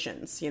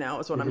conditions,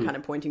 is what I'm kind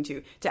of pointing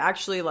to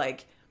actually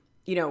like,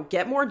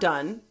 get more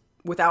done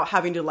without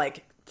having to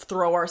like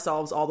throw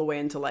ourselves all the way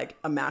into like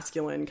a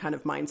masculine kind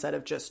of mindset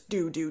of just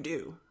do,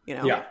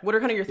 What are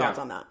kind of your thoughts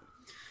on that?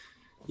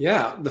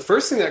 Yeah. The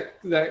first thing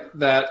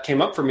that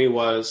came up for me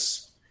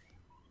was,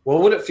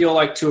 what would it feel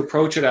like to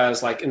approach it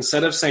as like,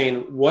 instead of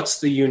saying,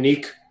 what's the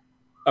unique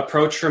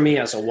approach for me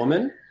as a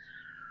woman,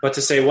 but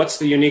to say, what's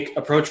the unique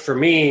approach for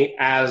me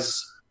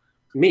as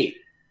me?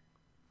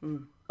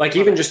 Like,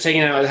 even just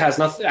taking it out, it has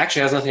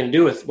nothing to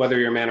do with whether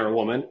you're a man or a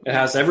woman. It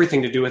has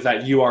everything to do with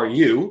that you are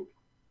you.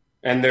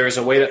 And there's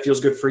a way that feels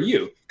good for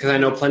you. Because I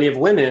know plenty of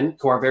women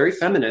who are very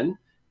feminine,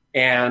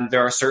 and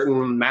there are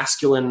certain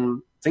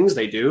masculine things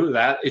they do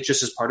that it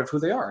just is part of who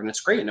they are. And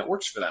it's great. And it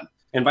works for them,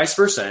 and vice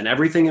versa, and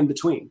everything in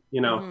between,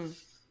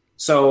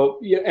 So,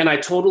 and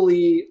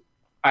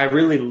I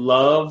really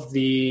love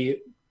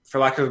for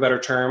lack of a better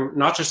term,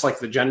 not just like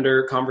the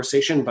gender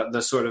conversation, but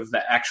the sort of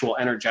the actual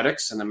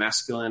energetics and the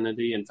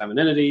masculinity and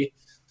femininity,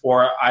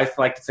 or I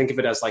like to think of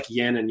it as like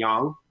yin and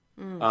yang.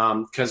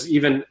 Because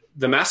even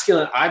the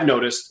masculine, I've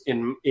noticed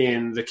in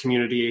the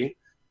community,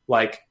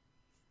 like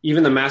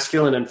even the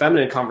masculine and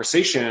feminine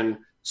conversation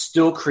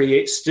still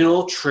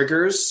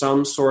triggers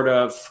some sort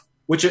of,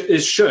 which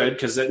it should,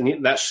 because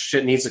that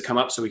shit needs to come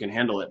up so we can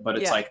handle it. But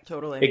it's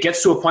totally. It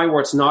gets to a point where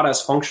it's not as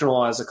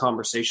functional as a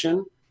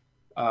conversation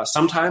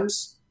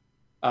sometimes,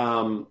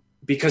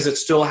 because it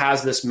still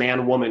has this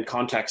man-woman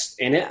context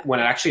in it when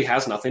it actually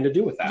has nothing to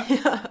do with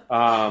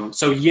that.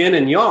 So yin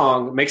and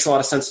yang makes a lot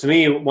of sense to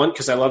me. One,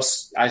 because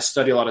I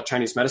study a lot of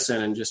Chinese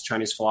medicine and just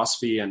Chinese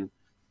philosophy, and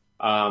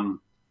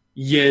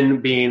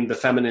yin being the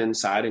feminine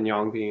side and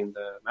yang being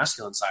the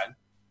masculine side.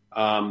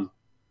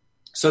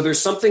 So there's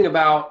something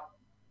about,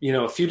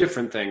 a few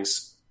different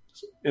things,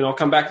 and I'll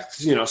come back,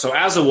 so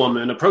as a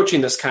woman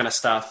approaching this kind of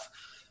stuff,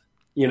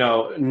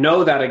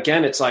 know that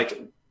again, it's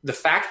like, the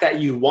fact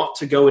that you want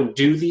to go and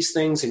do these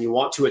things, and you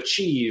want to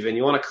achieve, and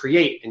you want to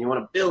create, and you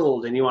want to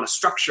build, and you want to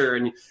structure,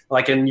 and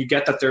you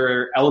get that there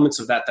are elements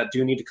of that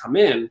do need to come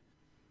in,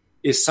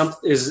 is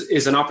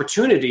an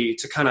opportunity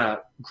to kind of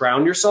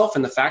ground yourself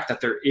in the fact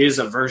that there is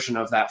a version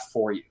of that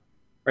for you,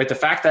 right? The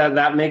fact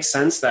that makes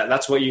sense, that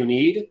that's what you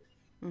need,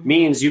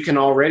 means you can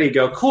already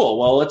go, cool,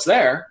 well, it's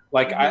there.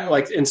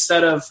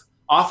 Instead of,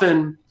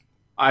 often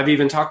I've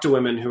even talked to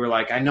women who are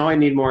like, I know I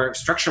need more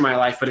structure in my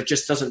life, but it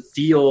just doesn't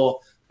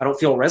feel, I don't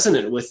feel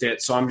resonant with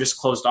it, so I'm just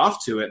closed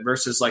off to it,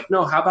 versus like,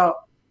 no, how about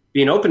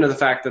being open to the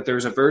fact that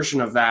there's a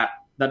version of that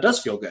does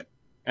feel good.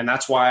 And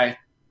that's why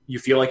you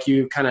feel like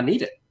you kind of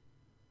need it,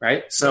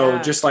 right? So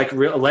just like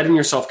letting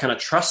yourself kind of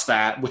trust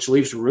that, which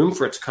leaves room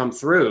for it to come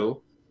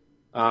through,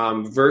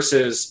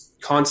 versus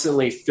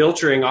constantly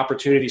filtering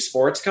opportunities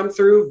for it to come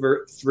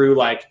through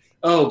like,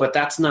 oh, but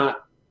that's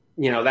not,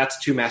 that's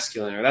too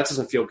masculine, or that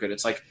doesn't feel good.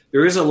 It's like,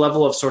 there is a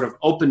level of sort of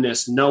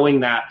openness, knowing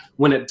that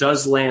when it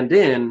does land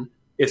in,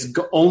 it's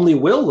only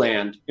will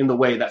land in the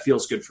way that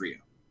feels good for you.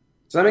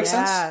 Does that make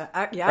sense?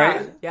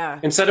 Right? Yeah.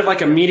 Instead of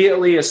like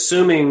immediately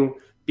assuming,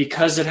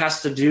 because it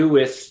has to do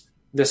with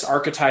this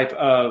archetype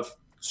of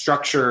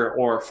structure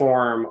or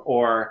form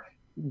or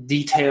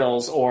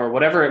details or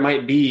whatever it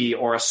might be,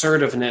 or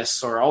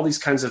assertiveness, or all these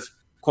kinds of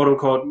quote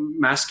unquote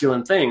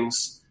masculine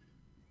things.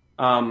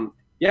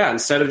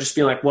 Instead of just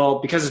being like, well,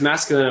 because it's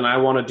masculine and I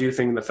want to do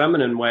things the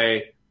feminine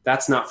way,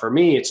 that's not for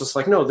me. It's just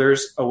like, no,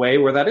 there's a way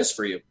where that is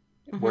for you,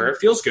 where it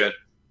feels good.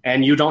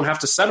 And you don't have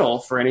to settle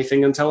for anything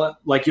you don't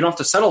have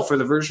to settle for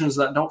the versions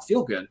that don't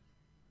feel good,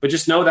 but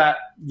just know that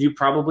you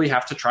probably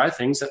have to try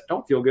things that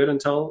don't feel good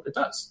until it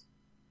does.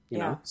 You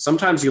know,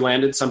 sometimes you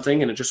landed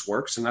something and it just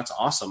works, and that's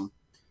awesome.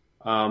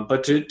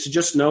 But to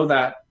just know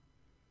that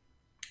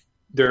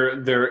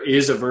there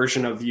is a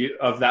version of you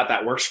of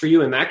that works for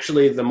you. And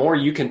actually, the more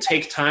you can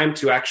take time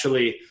to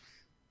actually,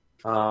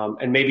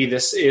 and maybe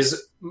this is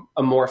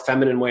a more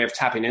feminine way of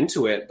tapping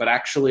into it, but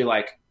actually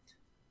like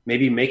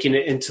maybe making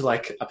it into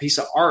like a piece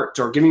of art,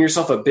 or giving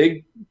yourself a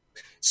big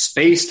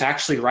space to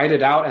actually write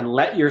it out and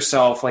let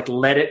yourself like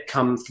let it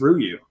come through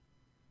you,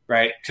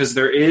 right? Because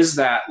there is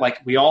that, like,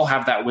 we all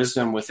have that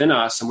wisdom within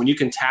us, and when you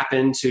can tap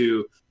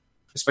into,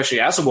 especially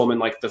as a woman,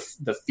 like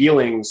the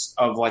feelings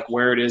of like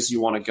where it is you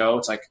want to go,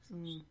 it's like,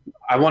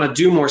 I want to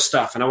do more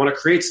stuff and I want to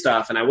create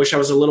stuff, and I wish I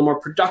was a little more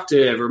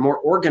productive or more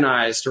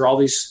organized, or all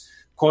these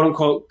quote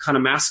unquote kind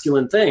of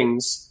masculine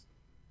things.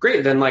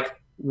 Great. Then like,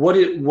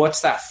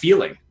 what's that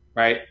feeling?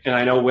 Right. And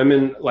I know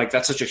women, like,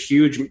 that's such a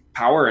huge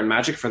power and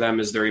magic for them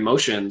is their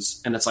emotions.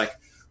 And it's like,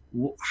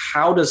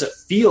 how does it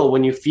feel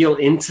when you feel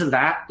into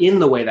that in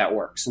the way that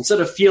works,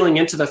 instead of feeling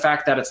into the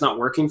fact that it's not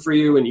working for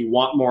you and you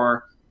want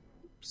more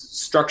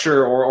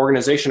structure or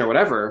organization or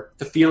whatever,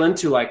 to feel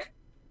into like,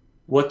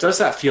 what does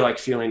that feel like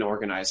feeling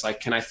organized?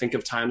 Like, can I think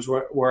of times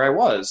where I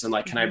was, and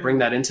like, can I bring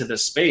that into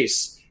this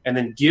space and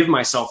then give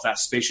myself that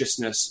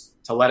spaciousness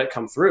to let it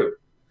come through,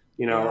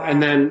 you know? Yeah.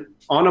 And then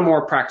on a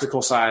more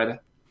practical side,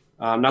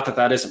 not that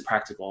that isn't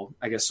practical,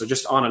 I guess. So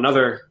just on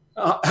another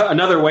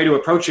way to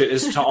approach it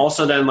is to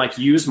also then like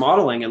use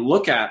modeling and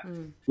look at,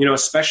 you know,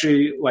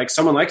 especially like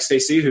someone like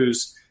Stacey,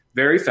 who's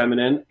very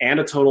feminine and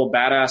a total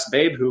badass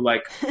babe who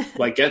like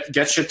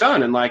gets shit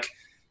done and like,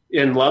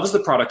 and loves the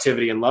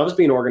productivity and loves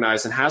being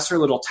organized and has her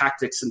little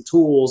tactics and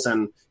tools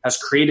and has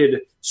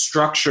created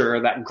structure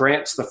that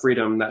grants the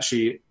freedom that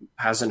she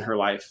has in her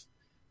life.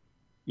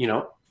 You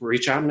know,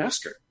 reach out and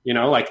ask her, you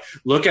know, like,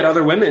 look at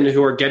other women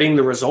who are getting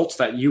the results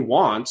that you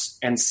want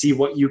and see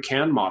what you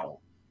can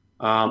model.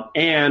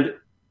 And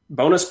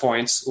bonus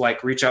points,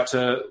 like, reach out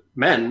to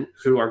men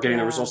who are getting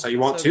the results that you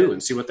want too,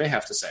 and see what they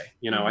have to say.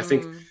 You know, I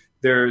think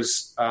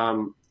there's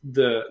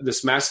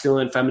this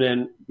masculine,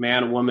 feminine,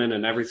 man, woman,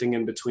 and everything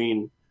in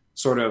between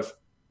sort of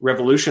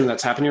revolution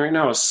that's happening right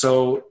now is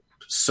so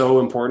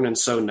important and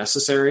so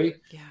necessary.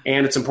 Yeah.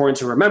 And it's important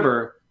to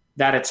remember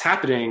that it's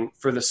happening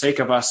for the sake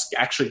of us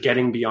actually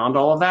getting beyond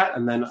all of that,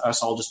 and then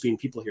us all just being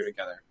people here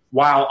together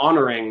while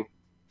honoring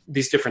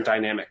these different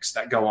dynamics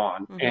that go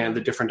on, and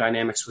the different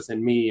dynamics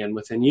within me and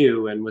within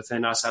you and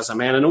within us as a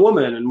man and a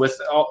woman, and with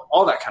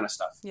all that kind of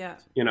stuff. Yeah.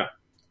 You know,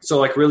 so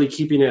like really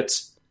keeping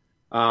it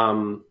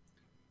kind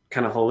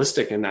of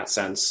holistic in that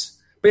sense.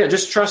 But yeah,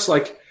 just trust,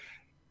 like,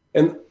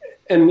 and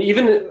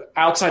even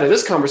outside of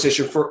this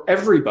conversation, for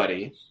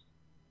everybody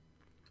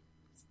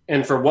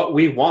and for what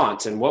we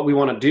want and what we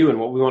want to do and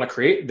what we want to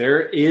create,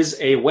 there is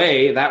a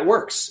way that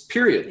works,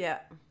 period. Yeah.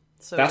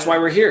 So that's why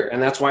we're here.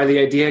 And that's why the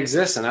idea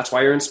exists. And that's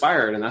why you're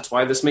inspired. And that's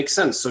why this makes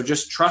sense. So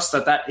just trust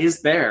that that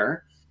is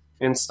there,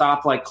 and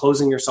stop like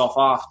closing yourself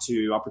off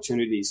to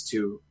opportunities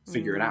to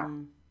figure it out,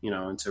 you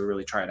know, and to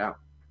really try it out.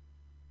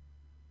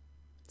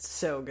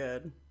 So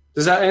good.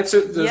 Does that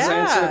answer the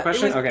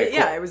question? Okay. Cool.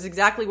 Yeah, it was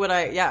exactly what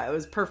it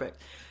was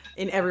perfect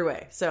in every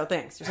way. So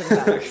thanks. You're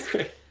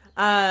such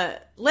a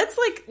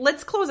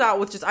let's close out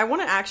with just, I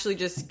want to actually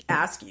just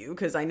ask you,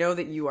 because I know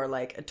that you are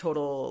like a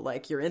total,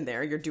 like, you're in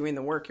there, you're doing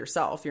the work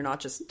yourself. You're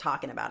not just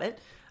talking about it.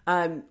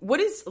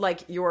 What is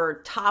like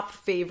your top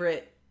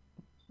favorite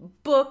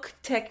book,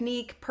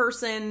 technique,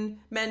 person,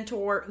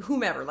 mentor,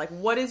 whomever? Like,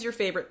 what is your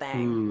favorite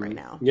thing right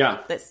now?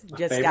 Yeah. That's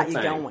just got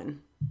you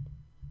going.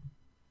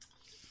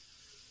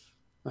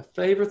 My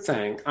favorite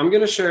thing. I'm going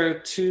to share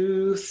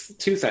two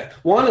things.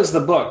 One is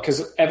the book,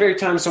 because every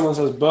time someone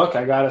says book,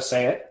 I got to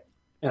say it.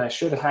 And I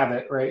should have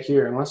it right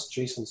here, unless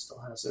Jason still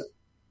has it.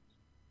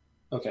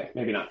 Okay,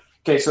 maybe not.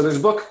 Okay, so there's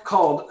a book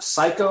called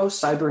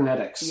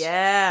Psycho-Cybernetics.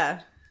 Yeah,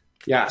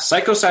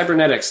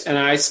 Psycho-Cybernetics. And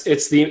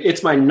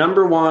it's my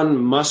number one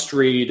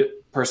must-read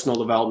personal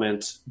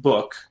development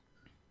book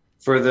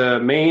for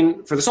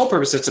the sole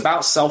purpose. It's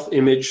about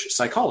self-image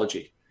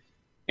psychology.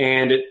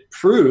 And it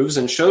proves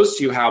and shows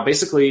to you how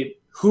basically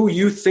who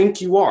you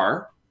think you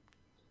are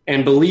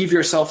and believe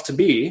yourself to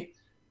be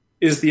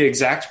is the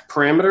exact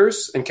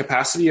parameters and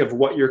capacity of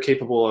what you're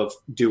capable of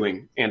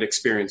doing and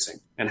experiencing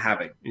and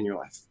having in your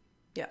life.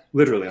 Yeah.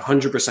 Literally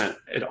 100%.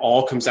 It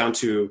all comes down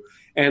to,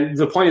 and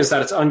the point is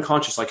that it's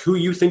unconscious. Like, who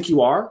you think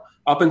you are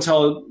up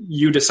until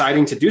you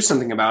deciding to do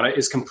something about it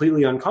is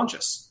completely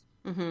unconscious.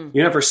 You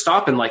never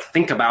stop and like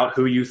think about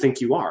who you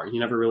think you are.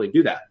 You never really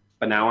do that.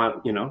 But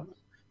now,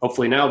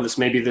 hopefully now this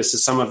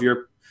is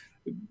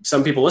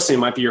some people listening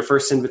might be your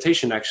first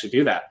invitation to actually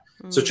do that.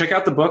 So check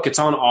out the book. It's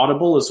on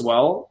Audible as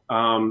well. The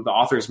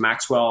author is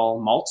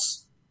Maxwell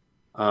Maltz.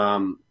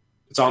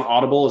 It's on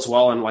Audible as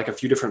well, and like a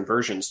few different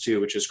versions too,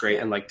 which is great.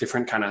 And like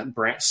different kind of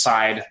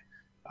side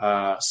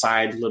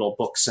little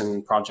books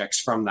and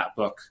projects from that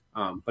book.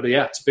 But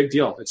yeah, it's a big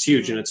deal. It's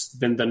huge. And it's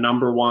been the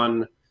number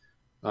one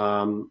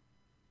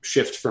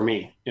shift for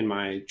me in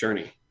my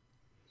journey.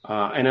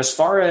 And as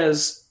far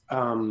as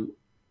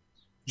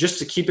just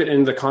to keep it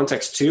in the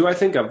context too, I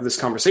think, of this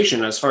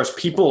conversation, as far as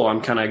people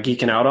I'm kind of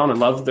geeking out on and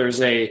love,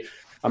 there's a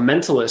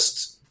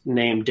mentalist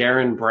named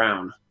Darren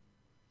Brown.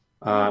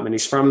 And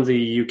he's from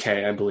the UK,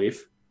 I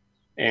believe.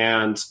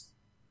 And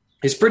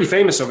he's pretty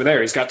famous over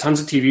there. He's got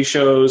tons of TV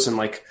shows and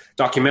like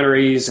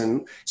documentaries.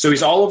 And so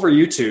he's all over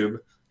YouTube.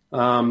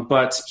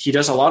 But he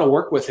does a lot of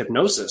work with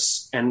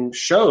hypnosis and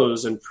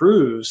shows and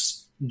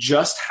proves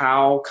just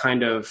how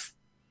kind of,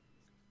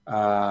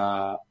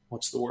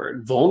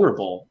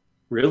 vulnerable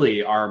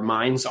really our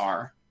minds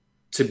are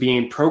to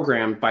being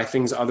programmed by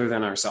things other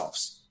than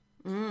ourselves.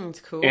 It's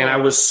cool. And I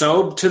was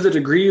so, to the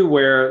degree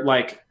where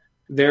like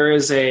there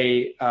is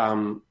a,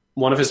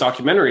 one of his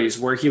documentaries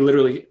where he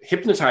literally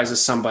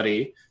hypnotizes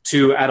somebody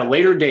to, at a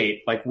later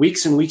date, like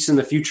weeks and weeks in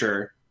the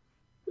future,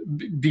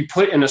 be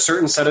put in a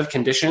certain set of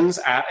conditions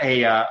at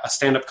a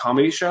stand-up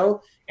comedy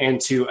show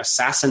and to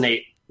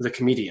assassinate the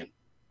comedian.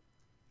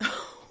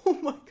 Oh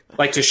my God.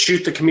 Like to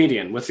shoot the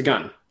comedian with the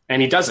gun.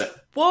 And he does it.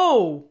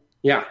 Whoa.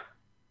 Yeah.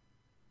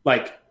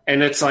 Like,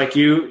 and it's like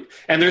and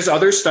there's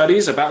other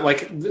studies about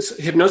like this,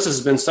 hypnosis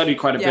has been studied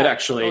quite a bit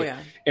actually. Oh, yeah.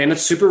 And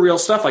it's super real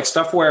stuff, like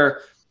stuff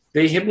where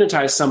they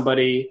hypnotize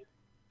somebody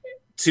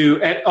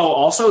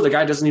also the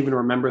guy doesn't even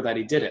remember that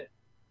he did it.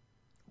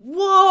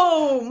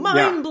 Whoa,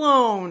 mind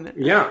blown.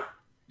 Yeah.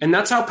 And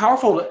that's how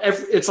powerful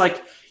it's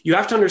like. You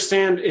have to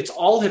understand it's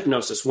all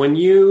hypnosis. When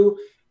you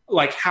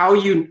like how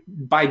you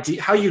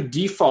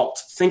default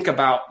think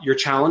about your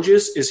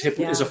challenges is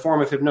a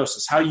form of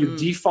hypnosis. How you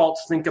default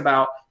think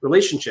about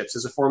relationships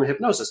is a form of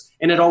hypnosis.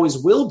 And it always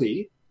will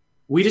be.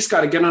 We just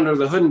got to get under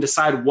the hood and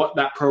decide what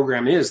that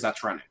program is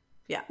that's running.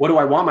 Yeah. What do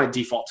I want my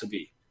default to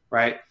be?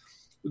 Right.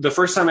 The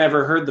first time I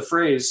ever heard the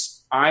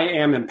phrase, I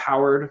am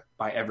empowered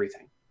by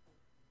everything,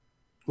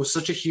 was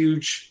such a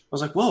huge, I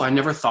was like, whoa, I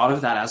never thought of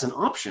that as an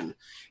option.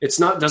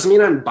 Doesn't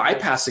mean I'm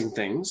bypassing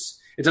things.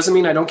 It doesn't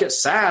mean I don't get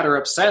sad or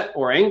upset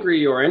or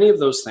angry or any of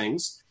those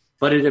things,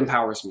 but it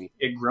empowers me.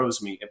 It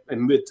grows me.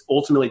 It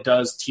ultimately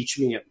does teach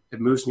me. It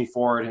moves me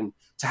forward. And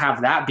to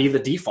have that be the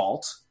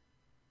default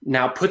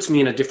now puts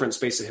me in a different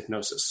space of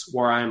hypnosis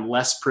where I'm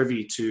less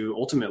privy to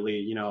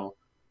ultimately,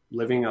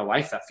 living a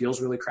life that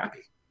feels really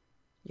crappy.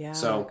 Yeah.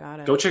 So got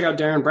it. Go check out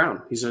Darren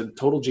Brown. He's a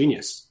total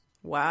genius.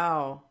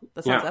 Wow.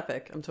 That sounds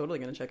epic. I'm totally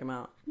going to check him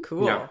out.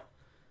 Cool. Yeah.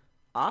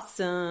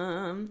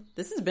 Awesome.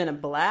 This has been a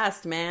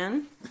blast,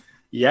 man.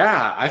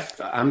 Yeah,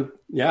 I'm.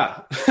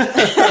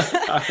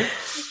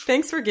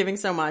 Thanks for giving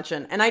so much.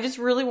 And I just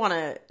really want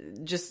to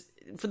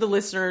for the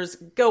listeners,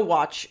 go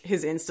watch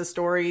his Insta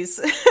stories.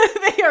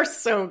 They are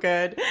so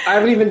good. I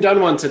haven't even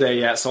done one today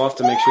yet, so I'll have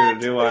to make sure to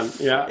do one.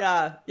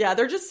 Yeah. Yeah.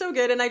 They're just so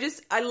good. And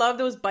I love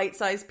those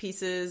bite-sized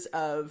pieces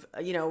of,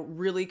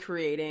 really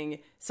creating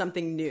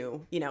something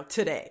new,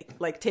 today,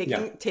 like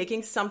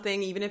taking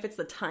something, even if it's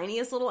the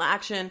tiniest little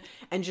action,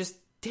 and just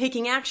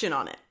taking action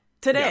on it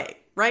today,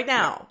 right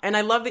now. And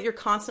I love that you're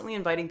constantly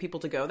inviting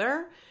people to go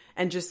there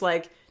and just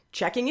like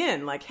checking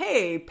in, like,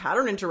 hey,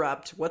 pattern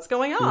interrupt, what's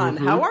going on?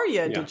 Mm-hmm. How are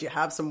you? Did you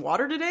have some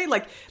water today?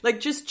 Like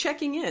just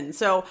checking in.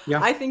 So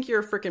I think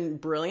you're freaking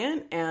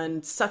brilliant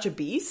and such a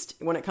beast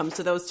when it comes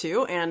to those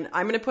two. And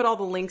I'm going to put all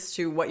the links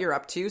to what you're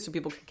up to so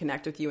people can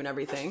connect with you and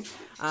everything.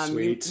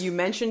 Sweet. You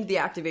mentioned the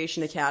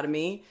Activation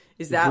Academy.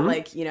 Is that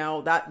like,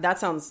 that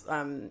sounds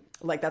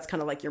like that's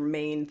kind of like your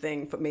main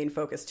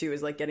focus too,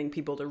 is like getting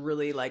people to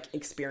really like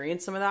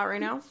experience some of that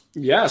right now?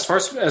 Yeah. As far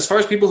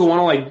as people who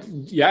want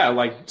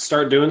to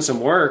start doing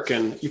some work,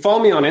 and you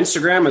follow me on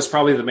Instagram is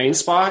probably the main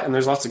spot, and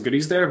there's lots of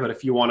goodies there. But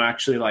if you want to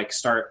actually like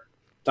start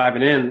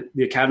diving in,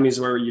 the Academy is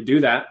where you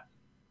do that.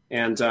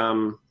 And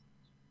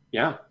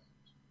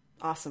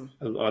awesome.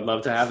 I'd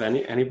love to have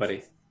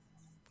anybody.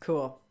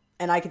 Cool.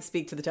 And I could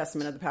speak to the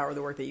testament of the power of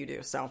the work that you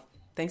do. So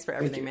thanks for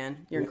everything,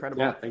 man. You're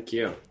incredible. Yeah, thank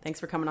you. Thanks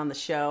for coming on the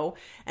show.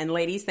 And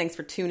ladies, thanks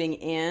for tuning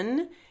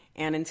in.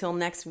 And until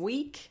next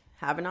week,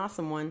 have an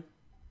awesome one.